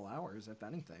a couple hours, if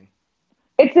anything.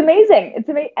 It's amazing. It's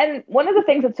amazing. And one of the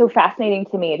things that's so fascinating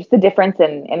to me, just the difference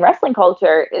in wrestling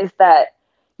culture, is that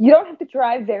you don't have to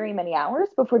drive very many hours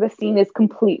before the scene is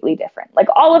completely different. Like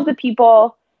all of the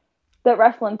people that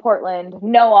wrestle in Portland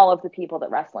know all of the people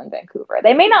that wrestle in Vancouver.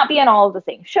 They may not be in all of the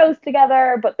same shows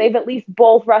together, but they've at least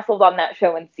both wrestled on that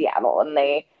show in Seattle, and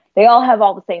they all have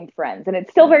all the same friends. And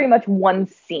it's still very much one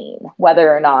scene,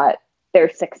 whether or not they're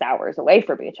 6 hours away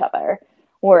from each other.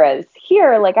 Whereas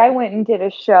here, like I went and did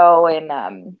a show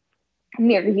in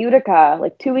near Utica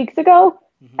like 2 weeks ago,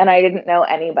 and I didn't know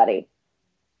anybody.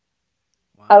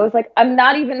 Wow. I was like, I'm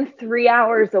not even 3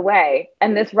 hours away,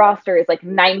 and this roster is like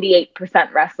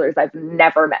 98% wrestlers I've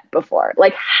never met before.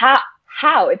 Like how?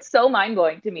 It's so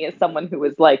mind-blowing to me as someone who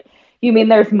was like, you mean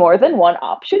there's more than one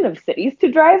option of cities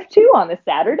to drive to on a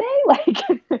Saturday? Like,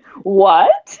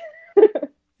 what?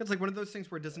 It's like one of those things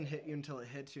where it doesn't hit you until it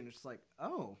hits you, and it's like,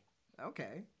 oh.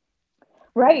 Okay.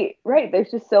 Right.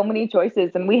 There's just so many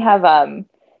choices. And we have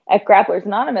at Grapplers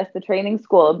Anonymous, the training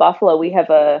school in Buffalo, we have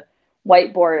a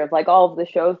whiteboard of like all of the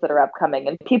shows that are upcoming.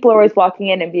 And people are always walking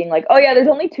in and being like, oh yeah, there's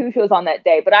only 2 shows on that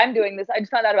day, but I'm doing this. I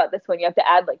just found out about this one. You have to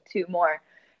add like 2 more.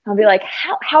 I'll be like,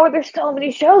 how are there so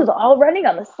many shows all running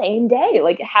on the same day?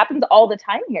 Like it happens all the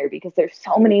time here because there's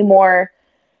so many more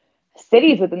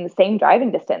cities within the same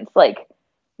driving distance. Like,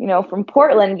 you know, from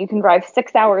Portland, you can drive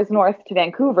 6 hours north to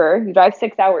Vancouver. You drive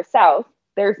 6 hours south.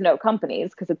 There's no companies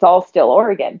because it's all still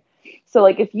Oregon. So,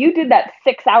 like, if you did that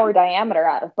 6-hour diameter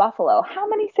out of Buffalo, how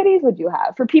many cities would you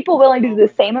have? For people willing to do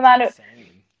the same amount of,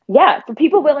 for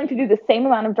people willing to do the same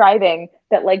amount of driving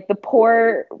that, like, the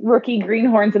poor rookie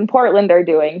greenhorns in Portland are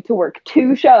doing to work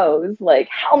 2 shows, like,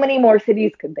 how many more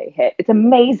cities could they hit? It's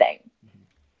amazing.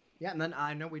 Yeah, and then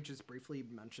I know we just briefly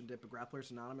mentioned it, but Grapplers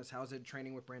Anonymous, how's it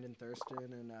training with Brandon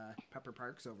Thurston and Pepper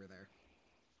Parks over there?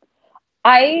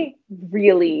 I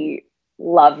really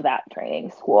love that training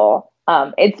school.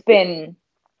 It's been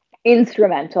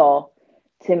instrumental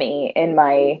to me in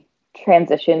my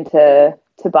transition to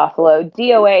Buffalo.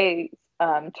 DOA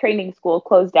training school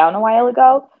closed down a while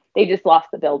ago. They just lost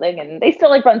the building, and they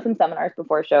still like run some seminars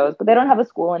before shows, but they don't have a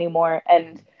school anymore.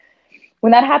 And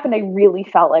when that happened, I really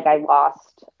felt like I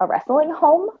lost a wrestling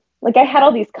home. Like I had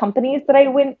all these companies that I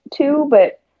went to,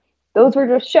 but those were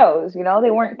just shows, you know, they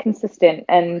weren't consistent.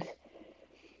 And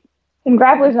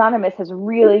Grapplers Anonymous has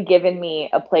really given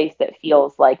me a place that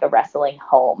feels like a wrestling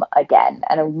home again,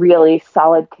 and a really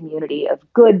solid community of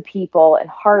good people and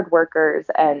hard workers.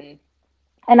 And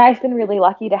I've been really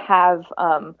lucky to have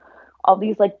all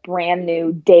these like brand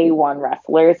new day one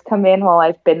wrestlers come in while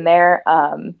I've been there.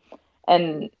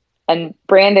 And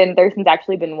Brandon Thurston's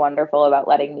actually been wonderful about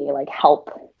letting me like help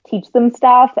teach them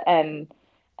stuff and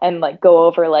like go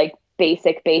over like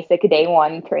basic day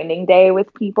one training day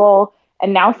with people.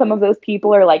 And now some of those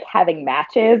people are like having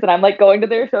matches, and I'm like going to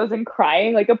their shows and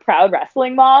crying like a proud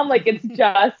wrestling mom. Like it's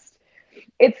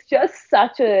just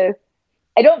such a,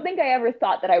 I don't think I ever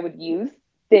thought that I would use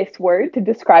this word to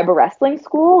describe a wrestling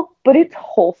school, but it's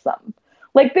wholesome.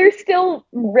 Like there's still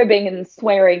ribbing and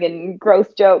swearing and gross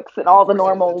jokes and all the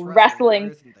normal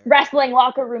wrestling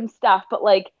locker room stuff. But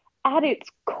like at its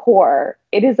core,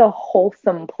 it is a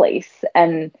wholesome place.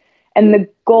 And the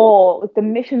goal, the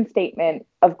mission statement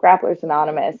of Grapplers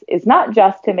Anonymous is not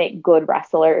just to make good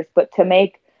wrestlers, but to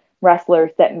make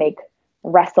wrestlers that make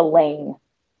wrestling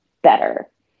better.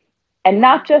 And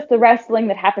not just the wrestling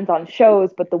that happens on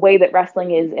shows, but the way that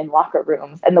wrestling is in locker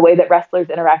rooms, and the way that wrestlers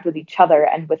interact with each other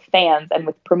and with fans and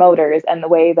with promoters, and the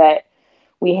way that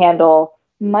we handle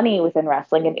money within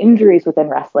wrestling and injuries within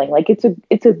wrestling. Like it's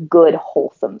a good,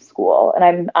 wholesome school.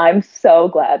 And I'm so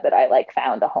glad that I like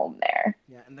found a home there.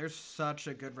 Yeah, and there's such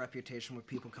a good reputation with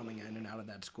people coming in and out of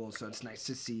that school. So it's nice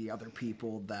to see other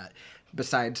people that,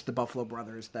 besides the Buffalo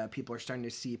Brothers, that people are starting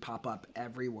to see pop up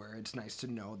everywhere. It's nice to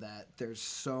know that there's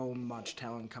so much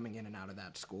talent coming in and out of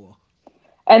that school.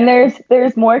 And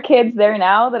there's more kids there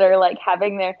now that are like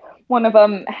having one of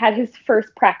them had his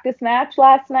first practice match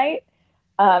last night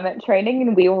at training,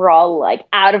 and we were all like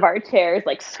out of our chairs,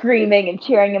 like screaming and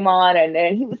cheering him on,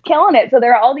 and he was killing it. So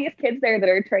there are all these kids there that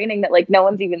are training that like no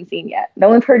one's even seen yet. No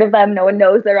one's heard of them. No one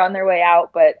knows they're on their way out,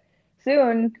 but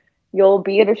soon you'll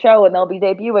be at a show and they'll be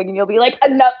debuting and you'll be like,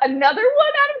 another one out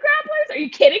of Grapplers? Are you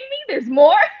kidding me? There's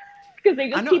more? Because they I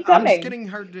just know keep it's coming. getting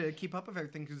hard to keep up with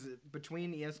everything because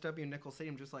between ESW and Nickel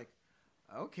Stadium, just like,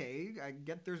 okay, I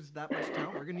get there's that much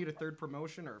talent. We're gonna need a third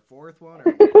promotion or a fourth one.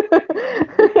 Or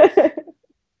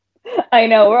I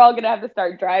know, we're all gonna have to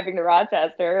start driving to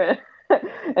Rochester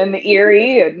and the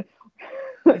Erie, and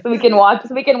so we can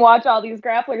watch all these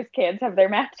grapplers kids have their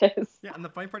matches. Yeah, and the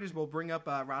funny part is we'll bring up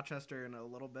Rochester in a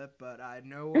little bit, but I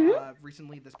know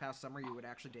recently this past summer you would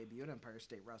actually debut at Empire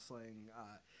State Wrestling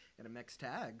in a mixed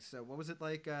tag. So what was it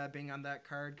like being on that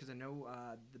card? Because I know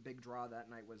the big draw that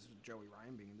night was Joey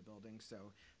Ryan being in the building.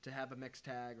 So to have a mixed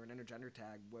tag or an intergender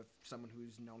tag with someone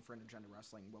who's known for intergender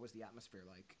wrestling, what was the atmosphere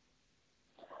like?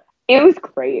 It was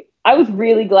great. I was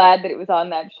really glad that it was on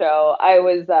that show.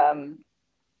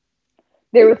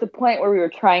 There was a point where we were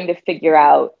trying to figure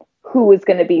out who was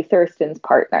going to be Thurston's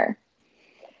partner.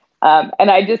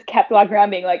 And I just kept walking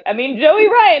around being like, I mean, Joey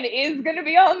Ryan is going to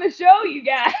be on the show, you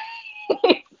guys.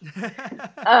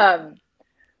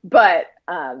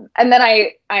 And then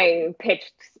I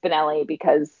pitched Spinelli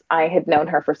because I had known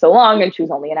her for so long and she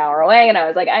was only an hour away. And I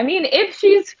was like, I mean, if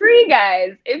she's free,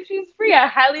 guys, I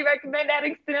highly recommend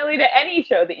adding Spinelli to any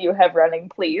show that you have running,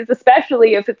 please,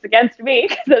 especially if it's against me,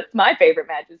 because that's my favorite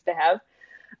matches to have.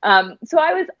 So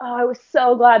I was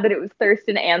so glad that it was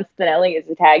Thurston and Spinelli as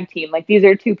a tag team. Like, these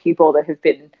are two people that have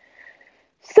been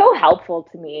so helpful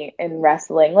to me in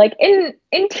wrestling, like in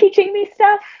teaching me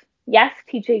stuff. Yes,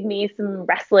 teaching me some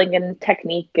wrestling and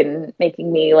technique and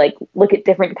making me like look at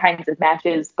different kinds of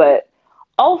matches, but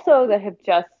also that have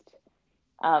just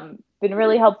been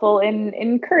really helpful in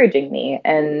encouraging me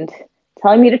and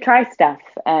telling me to try stuff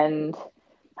and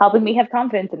helping me have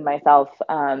confidence in myself.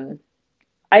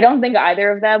 I don't think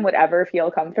either of them would ever feel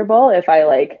comfortable if I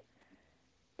like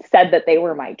said that they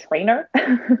were my trainer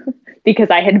because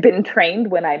I had been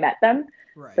trained when I met them.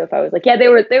 Right. So if I was like, yeah, there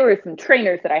were some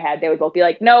trainers that I had, they would both be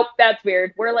like, nope, that's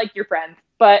weird. We're like your friends.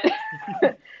 But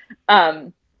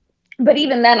but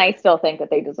even then, I still think that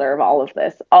they deserve all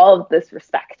of this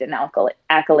respect and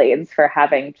accolades for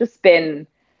having just been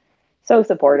so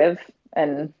supportive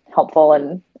and helpful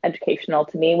and educational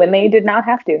to me when they did not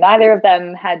have to. Neither of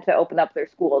them had to open up their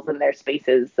schools and their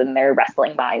spaces and their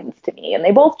wrestling minds to me, and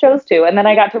they both chose to. And then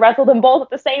I got to wrestle them both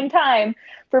at the same time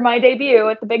for my debut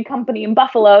at the big company in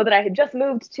Buffalo that I had just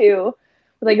moved to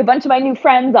with like a bunch of my new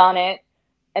friends on it,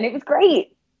 and it was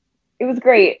great. It was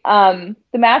great. The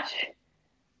match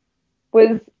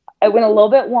it went a little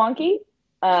bit wonky.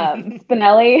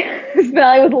 Spinelli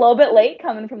was a little bit late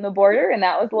coming from the border, and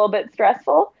that was a little bit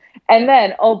stressful. And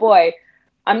then, oh boy,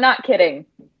 I'm not kidding,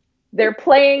 they're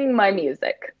playing my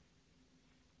music.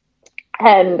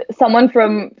 And someone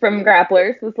from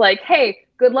Grapplers was like, hey,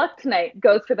 good luck tonight,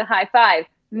 goes for the high five,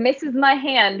 misses my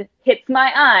hand, hits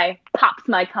my eye, pops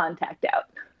my contact out.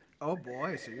 Oh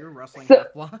boy, so you're wrestling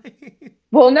half blind.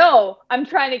 Well, no, I'm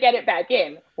trying to get it back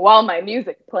in while my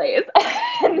music plays.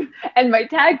 and my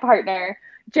tag partner,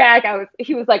 Jack,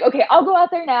 he was like, okay, I'll go out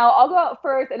there now. I'll go out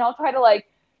first and I'll try to like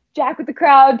jack with the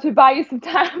crowd to buy you some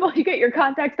time while you get your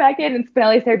contacts back in. And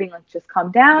Spinelli's there being like, just calm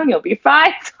down, you'll be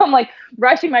fine. So I'm like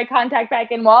rushing my contact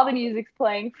back in while the music's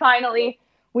playing. Finally,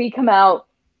 we come out.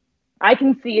 I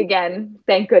can see again,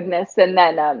 thank goodness. And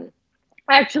then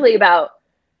actually about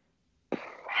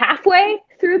halfway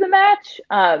through the match,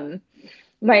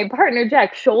 my partner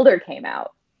Jack's shoulder came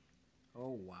out.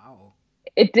 Oh, wow.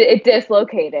 It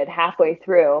dislocated halfway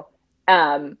through.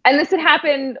 And this had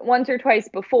happened once or twice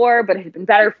before, but it had been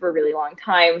better for a really long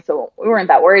time, so we weren't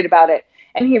that worried about it.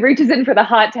 And he reaches in for the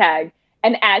hot tag,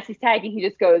 and as he's tagging, he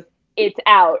just goes, it's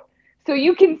out. So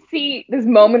you can see this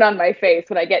moment on my face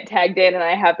when I get tagged in and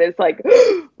I have this like,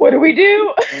 what do we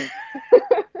do?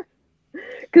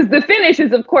 Because the finish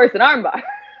is, of course, an armbar.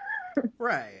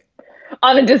 Right.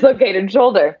 On a dislocated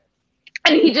shoulder.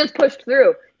 And he just pushed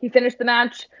through. He finished the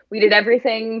match. We did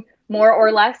everything more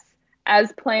or less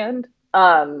as planned.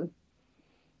 And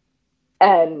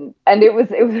it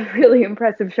was a really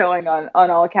impressive showing on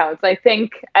all accounts. I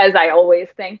think, as I always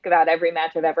think about every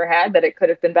match I've ever had, that it could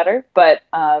have been better, but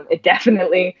it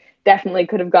definitely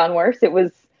could have gone worse. It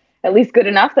was at least good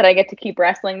enough that I get to keep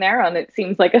wrestling there on, it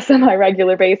seems like, a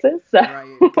semi-regular basis. So.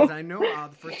 Right, because I know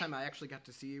the first time I actually got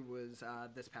to see you was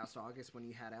this past August when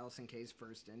you had Allison Kay's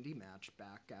first indie match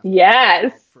back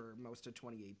after for most of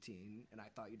 2018, and I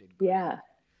thought you did great. Yeah.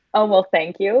 Oh, well,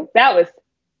 thank you. That was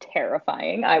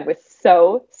terrifying. I was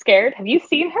so scared. Have you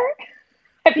seen her?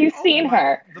 Have you seen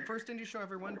her? The first indie show I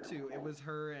ever went to, it was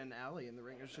her and Allie in the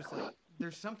ring. It's just like,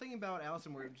 there's something about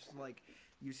Allison where it's just like,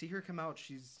 you see her come out,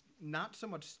 she's not so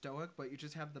much stoic, but you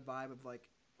just have the vibe of like,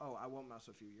 oh, I won't mess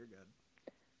with you, you're good.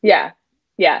 Yeah.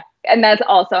 And that's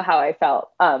also how I felt.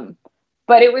 But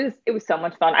But it was so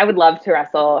much fun. I would love to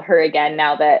wrestle her again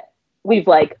now that we've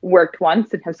like worked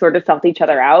once and have sort of felt each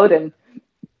other out, and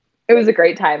it was a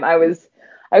great time. I was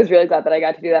really glad that I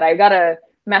got to do that. I got a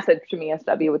message from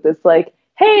ESW with this like,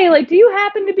 hey, like, do you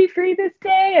happen to be free this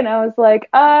day? And I was like,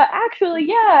 actually,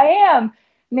 yeah, I am.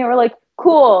 And they were like,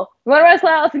 cool. You want to wrestle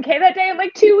Allison Kay that day in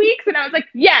like 2 weeks? And I was like,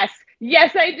 yes,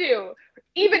 I do.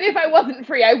 Even if I wasn't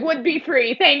free, I would be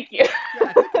free. Thank you. Yeah,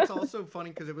 I think it's also funny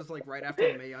because it was like right after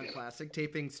the Mae Young Classic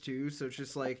tapings too. So it's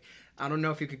just like, I don't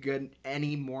know if you could get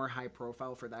any more high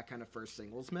profile for that kind of first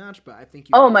singles match, but I think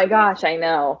you. Oh my gosh, I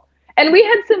know. And we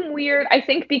had some weird, I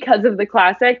think because of the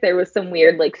classic, there was some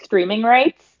weird like streaming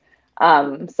rights.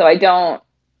 So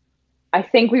I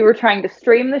think we were trying to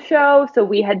stream the show, so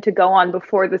we had to go on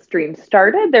before the stream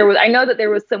started. I know that there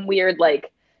was some weird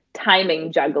like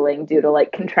timing juggling due to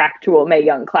like contractual Mae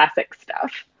Young Classic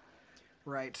stuff.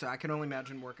 Right, so I can only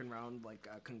imagine working around like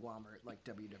a conglomerate like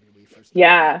WWE for stuff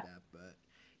Yeah. like that. But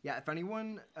yeah, if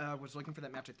anyone was looking for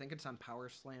that match, I think it's on Power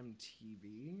Slam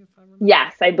TV, if I remember.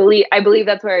 Yes, I believe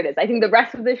that's where it is. I think the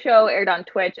rest of the show aired on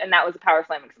Twitch, and that was a Power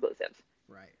Slam exclusive.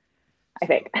 Right. I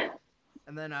think.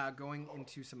 And then going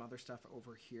into some other stuff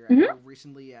over here, Mm-hmm. I know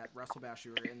recently at WrestleBash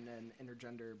you were in an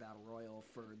intergender battle royal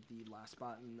for the last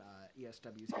spot in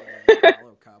ESW's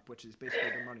Halo Cup, which is basically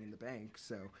their Money in the Bank.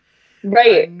 So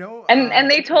Right. I know, And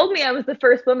they told me I was the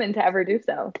first woman to ever do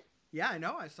so. Yeah, I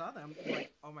know. I saw them.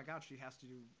 Like, oh my God, she has to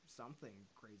do something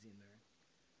crazy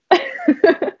in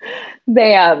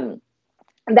there.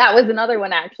 That was another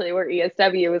one actually where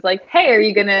ESW was like, hey, are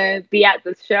you gonna be at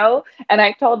this show? And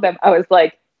I told them, I was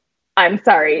like, I'm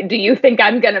sorry, do you think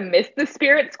I'm gonna miss the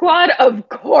Spirit Squad? Of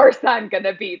course I'm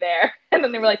gonna be there. And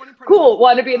then they were like, cool,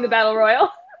 want to be in the Battle Royal?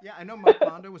 Yeah, I know Mike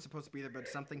Mondo was supposed to be there, but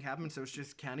something happened, so it's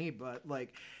just Kenny. But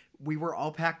like, we were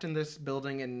all packed in this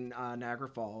building in Niagara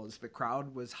Falls. The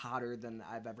crowd was hotter than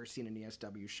I've ever seen an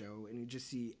ESW show, and you just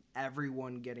see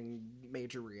everyone getting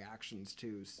major reactions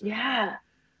too. So. Yeah.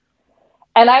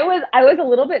 And I was a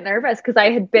little bit nervous because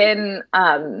I had been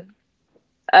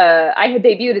I had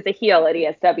debuted as a heel at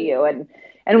ESW,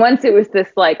 and once it was this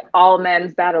like all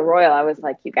men's battle royal, I was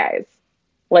like, you guys,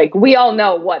 like, we all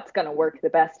know what's gonna work the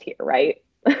best here, right?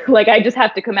 Like, I just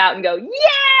have to come out and go,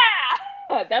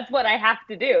 yeah, that's what I have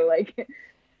to do. Like,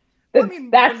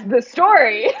 that's the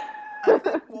story. I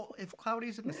think, well, if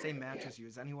Cloudy's in the same match as you,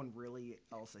 is anyone really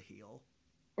else a heel?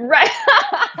 Right.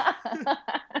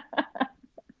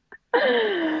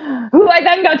 Who I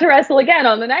then got to wrestle again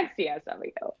on the next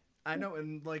ESW. I know,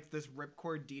 and like this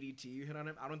ripcord DDT you hit on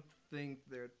him, I don't think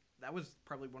that was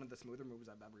probably one of the smoother moves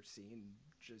I've ever seen,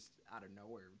 just out of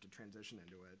nowhere to transition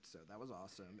into it. So that was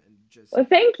awesome, and just. Well,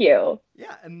 thank you.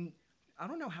 Yeah, and I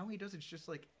don't know how he does it. It's just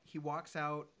like he walks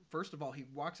out. First of all, he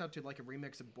walks out to like a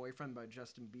remix of "Boyfriend" by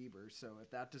Justin Bieber. So if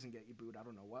that doesn't get you booed, I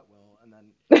don't know what will. And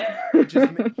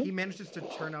then he manages to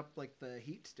turn up like the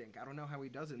heat stink. I don't know how he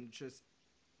does it. And just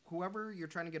whoever you're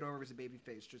trying to get over as a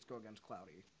babyface, just go against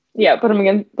Cloudy. Yeah, put him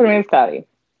against Cloudy.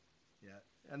 Yeah,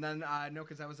 and then no,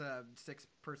 because that was a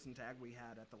 6-person tag we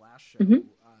had at the last show. Mm-hmm.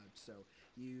 So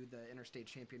you, the interstate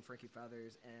champion Frankie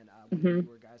Feathers, and you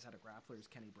were guys out of Grapplers,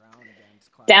 Kenny Brown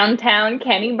against Cloudy. Downtown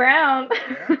Kenny Brown.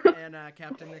 Yeah, and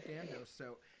Captain Nick Ando.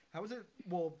 So how was it?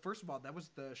 Well, first of all, that was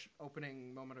the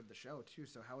opening moment of the show too.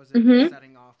 So how was it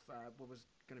setting off what was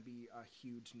going to be a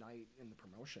huge night in the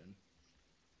promotion?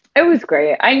 It was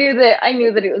great. I knew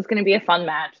that it was going to be a fun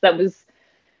match. That was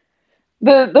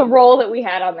the role that we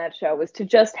had on that show, was to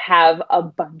just have a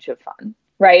bunch of fun,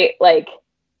 right? Like,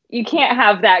 you can't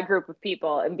have that group of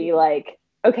people and be like,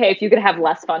 okay, if you could have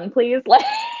less fun, please. Like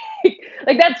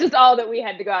that's just all that we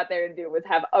had to go out there and do, was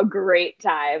have a great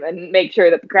time and make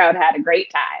sure that the crowd had a great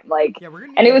time. Like, yeah,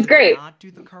 and it was great. Not do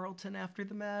the Carlton after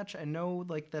the match. I know,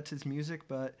 like, that's his music,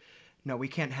 but no, we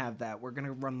can't have that. We're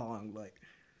gonna run long, like.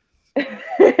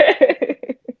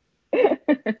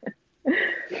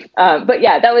 But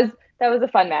yeah, that was a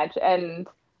fun match, and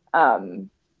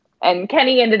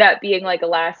Kenny ended up being like a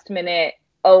last minute,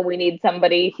 oh, we need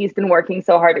somebody. He's been working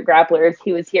so hard at Grapplers.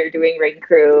 He was here doing ring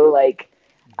crew, like,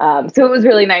 so it was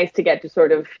really nice to get to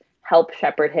sort of help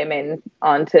shepherd him in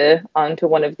onto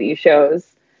one of these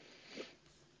shows.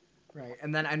 Right,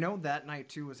 and then I know that night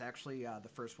too was actually the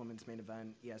first women's main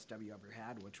event ESW ever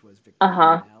had, which was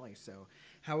Victoria and Allie. So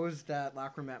how was that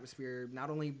locker room atmosphere? Not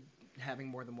only having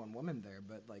more than one woman there,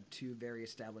 but like 2 very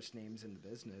established names in the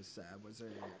business. Was there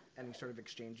any sort of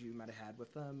exchange you might have had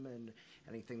with them, and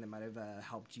anything that might have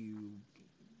helped you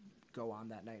go on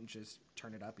that night and just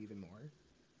turn it up even more?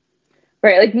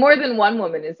 Right, like more than one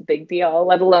woman is a big deal,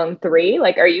 let alone 3.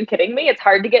 Like, are you kidding me? It's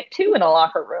hard to get 2 in a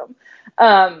locker room.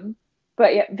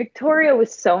 But yeah, Victoria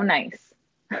was so nice.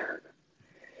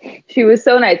 She was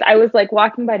so nice. I was like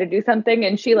walking by to do something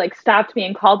and she like stopped me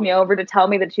and called me over to tell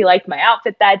me that she liked my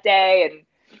outfit that day,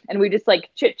 and we just like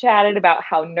chit-chatted about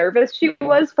how nervous she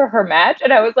was for her match,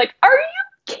 and I was like, "Are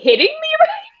you kidding me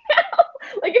right now?"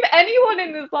 Like, if anyone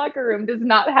in this locker room does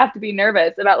not have to be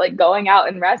nervous about like going out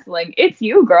and wrestling, it's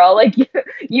you, girl. Like,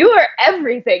 you are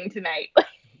everything tonight.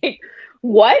 Like,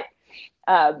 what?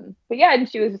 But yeah, and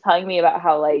she was just telling me about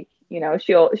how, like, you know,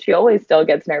 she always still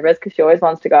gets nervous because she always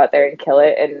wants to go out there and kill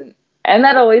it, and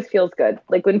that always feels good.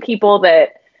 Like, when people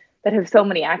that have so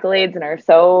many accolades and are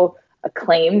so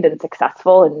acclaimed and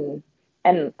successful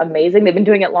and amazing, they've been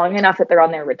doing it long enough that they're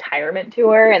on their retirement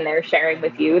tour and they're sharing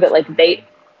with you that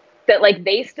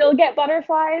they still get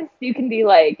butterflies. You can be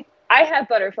like, I have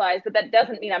butterflies, but that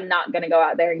doesn't mean I'm not going to go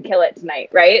out there and kill it tonight,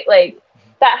 right? Like,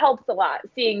 that helps a lot,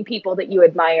 seeing people that you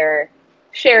admire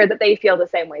share that they feel the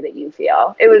same way that you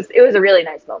feel. It was a really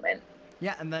nice moment.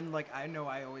 Yeah, and then, like, I know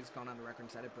I always gone on the record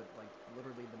and said it, but, like,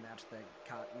 literally the match that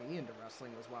caught me into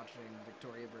wrestling was watching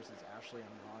Victoria versus Ashley on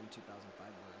Raw in 2005,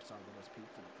 where I saw Widow's Peak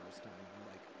for the first time.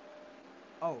 I'm like,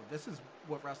 oh, this is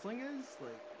what wrestling is?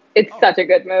 Like, it's such a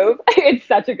good move. It's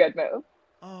such a good move.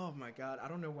 Oh my god, I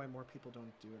don't know why more people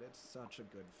don't do it. It's such a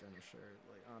good finisher,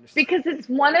 like, honestly. Because it's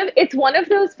one of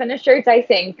those finishers, I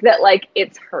think, that like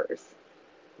it's hers.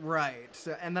 Right.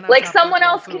 So, and then like someone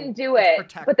else can do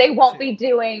it, but they won't be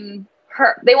doing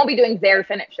their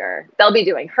finisher. They'll be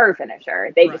doing her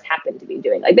finisher. They just happen to be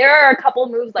doing, like, there are a couple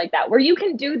moves like that where you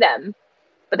can do them,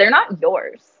 but they're not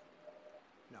yours.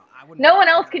 No one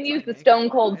else can use the Stone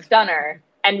Cold Stunner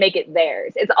and make it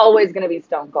theirs. It's always going to be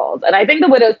Stone Cold. And I think the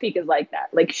Widow's Peak is like that.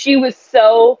 Like, she was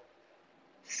so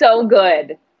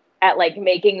good at like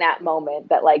making that moment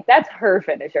that like that's her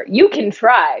finisher. You can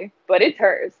try, but it's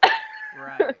hers.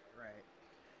 Right.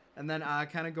 And then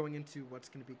kind of going into what's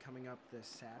going to be coming up this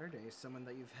Saturday, someone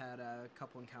that you've had a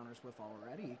couple encounters with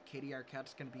already, Katie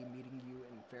Arquette's going to be meeting you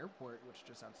in Fairport, which is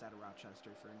just outside of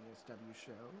Rochester, for an ESW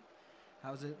show.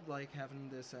 How's it like having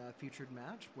this featured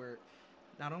match where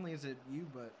not only is it you,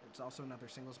 but it's also another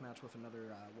singles match with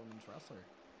another women's wrestler?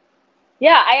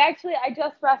 Yeah, I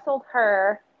just wrestled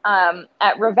her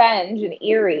at Revenge in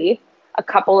Erie a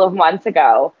couple of months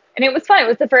ago, and it was fun. It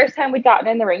was the first time we'd gotten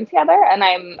in the ring together, and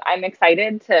I'm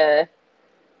excited to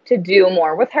do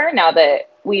more with her now that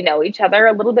we know each other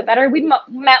a little bit better. We'd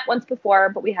met once before,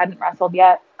 but we hadn't wrestled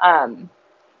yet.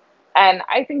 And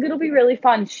I think it'll be really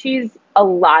fun. She's a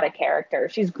lot of character.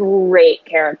 She's great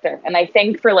character. And I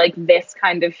think for like this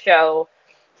kind of show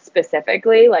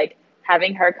specifically, like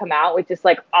having her come out with just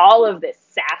like all of this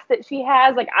sass that she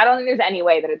has, like, I don't think there's any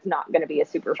way that it's not going to be a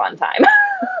super fun time.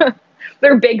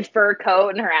 Their big fur coat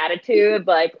and her attitude,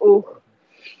 like, ooh.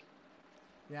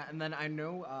 Yeah, and then I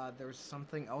know there's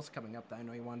something else coming up that I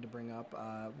know you wanted to bring up.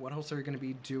 What else are you going to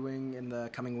be doing in the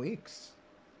coming weeks?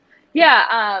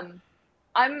 Yeah,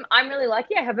 I'm really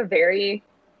lucky. I have a very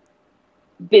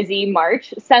busy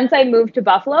March. Since I moved to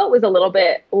Buffalo, it was a little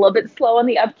bit slow on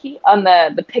the upkeep, on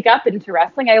the pickup into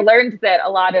wrestling. I learned that a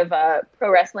lot of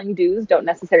pro wrestling dues don't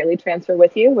necessarily transfer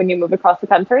with you when you move across the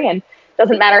country, and it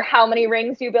doesn't matter how many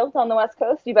rings you built on the West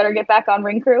Coast, you better get back on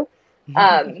ring crew.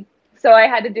 So I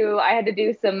had to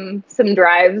do some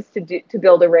drives to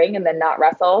build a ring and then not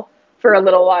wrestle for a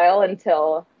little while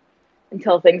until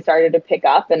things started to pick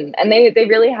up, and they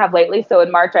really have lately. So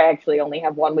in March, I actually only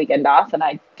have one weekend off, and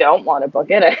I don't want to book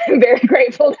it. I'm very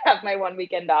grateful to have my one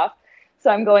weekend off.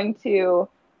 So I'm going to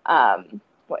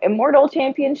Immortal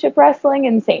Championship Wrestling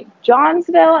in St.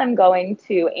 Johnsville. I'm going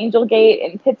to Angel Gate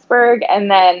in Pittsburgh,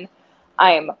 and then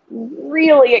I'm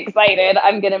really excited.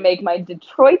 I'm going to make my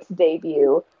Detroit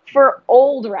debut for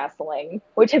Old Wrestling,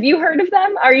 which, have you heard of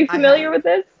them? Are you familiar with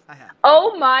this? I have.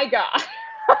 Oh my God.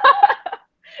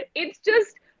 It's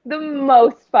just the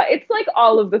most fun. It's like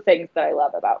all of the things that I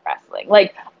love about wrestling.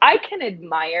 Like, I can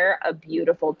admire a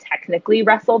beautiful, technically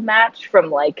wrestled match from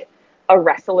like a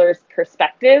wrestler's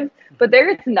perspective, but there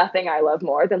is nothing I love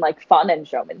more than like fun and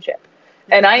showmanship.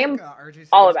 Yeah, and I am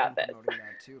all about this. That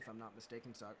too, if I'm not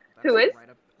mistaken. So that's who is? Right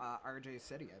up RJ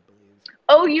City, I believe.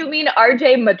 Oh, you mean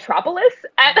RJ Metropolis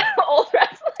at Old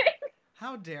Wrestling?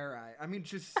 How dare I? I mean,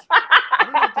 just, I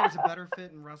don't know if there's a better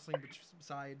fit in wrestling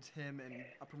besides him and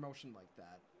a promotion like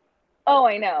that. Oh,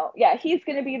 I know. Yeah, he's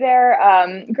going to be there.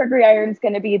 Gregory Iron's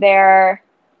going to be there.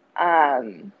 I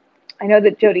know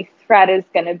that Jody Thread is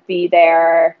going to be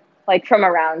there, like from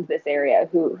around this area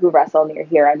who wrestle near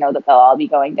here. I know that they'll all be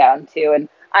going down too, and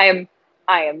I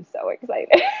am so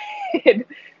excited.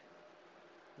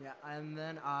 Yeah, and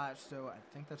then so I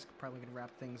think that's probably gonna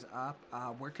wrap things up.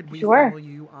 Where could we Sure. follow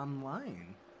you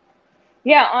online?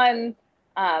 Yeah,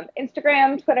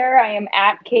 Instagram, Twitter, I am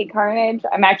at Kate Carnage.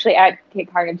 I'm actually at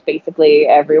Kate Carnage basically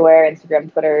everywhere.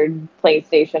 Instagram, Twitter,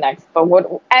 PlayStation,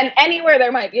 Expo, and anywhere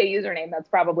there might be a username, that's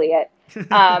probably it.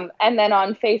 And then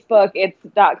on Facebook, it's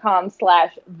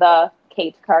 .com/the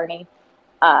Kate Carney.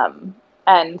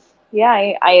 And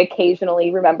yeah, I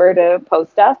occasionally remember to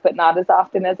post stuff, but not as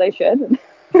often as I should.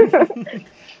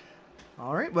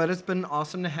 All right, well, it's been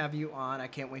awesome to have you on. I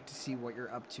can't wait to see what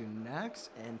you're up to next,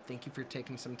 and thank you for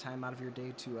taking some time out of your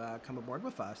day to come aboard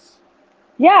with us.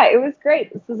 Yeah, it was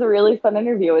great. This was a really fun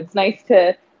interview. It's nice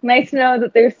to know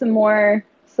that there's some more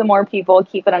people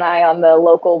keeping an eye on the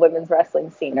local women's wrestling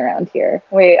scene around here.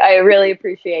 I really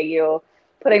appreciate you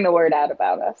putting the word out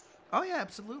about us. Oh yeah,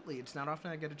 absolutely. It's not often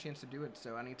I get a chance to do it,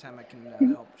 so anytime I can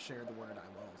help share the word, I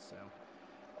will. So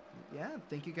yeah,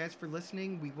 thank you guys for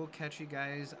listening. We will catch you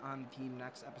guys on the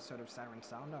next episode of Siren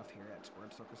Sound Off here at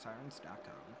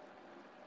SquaredCircleSirens.com.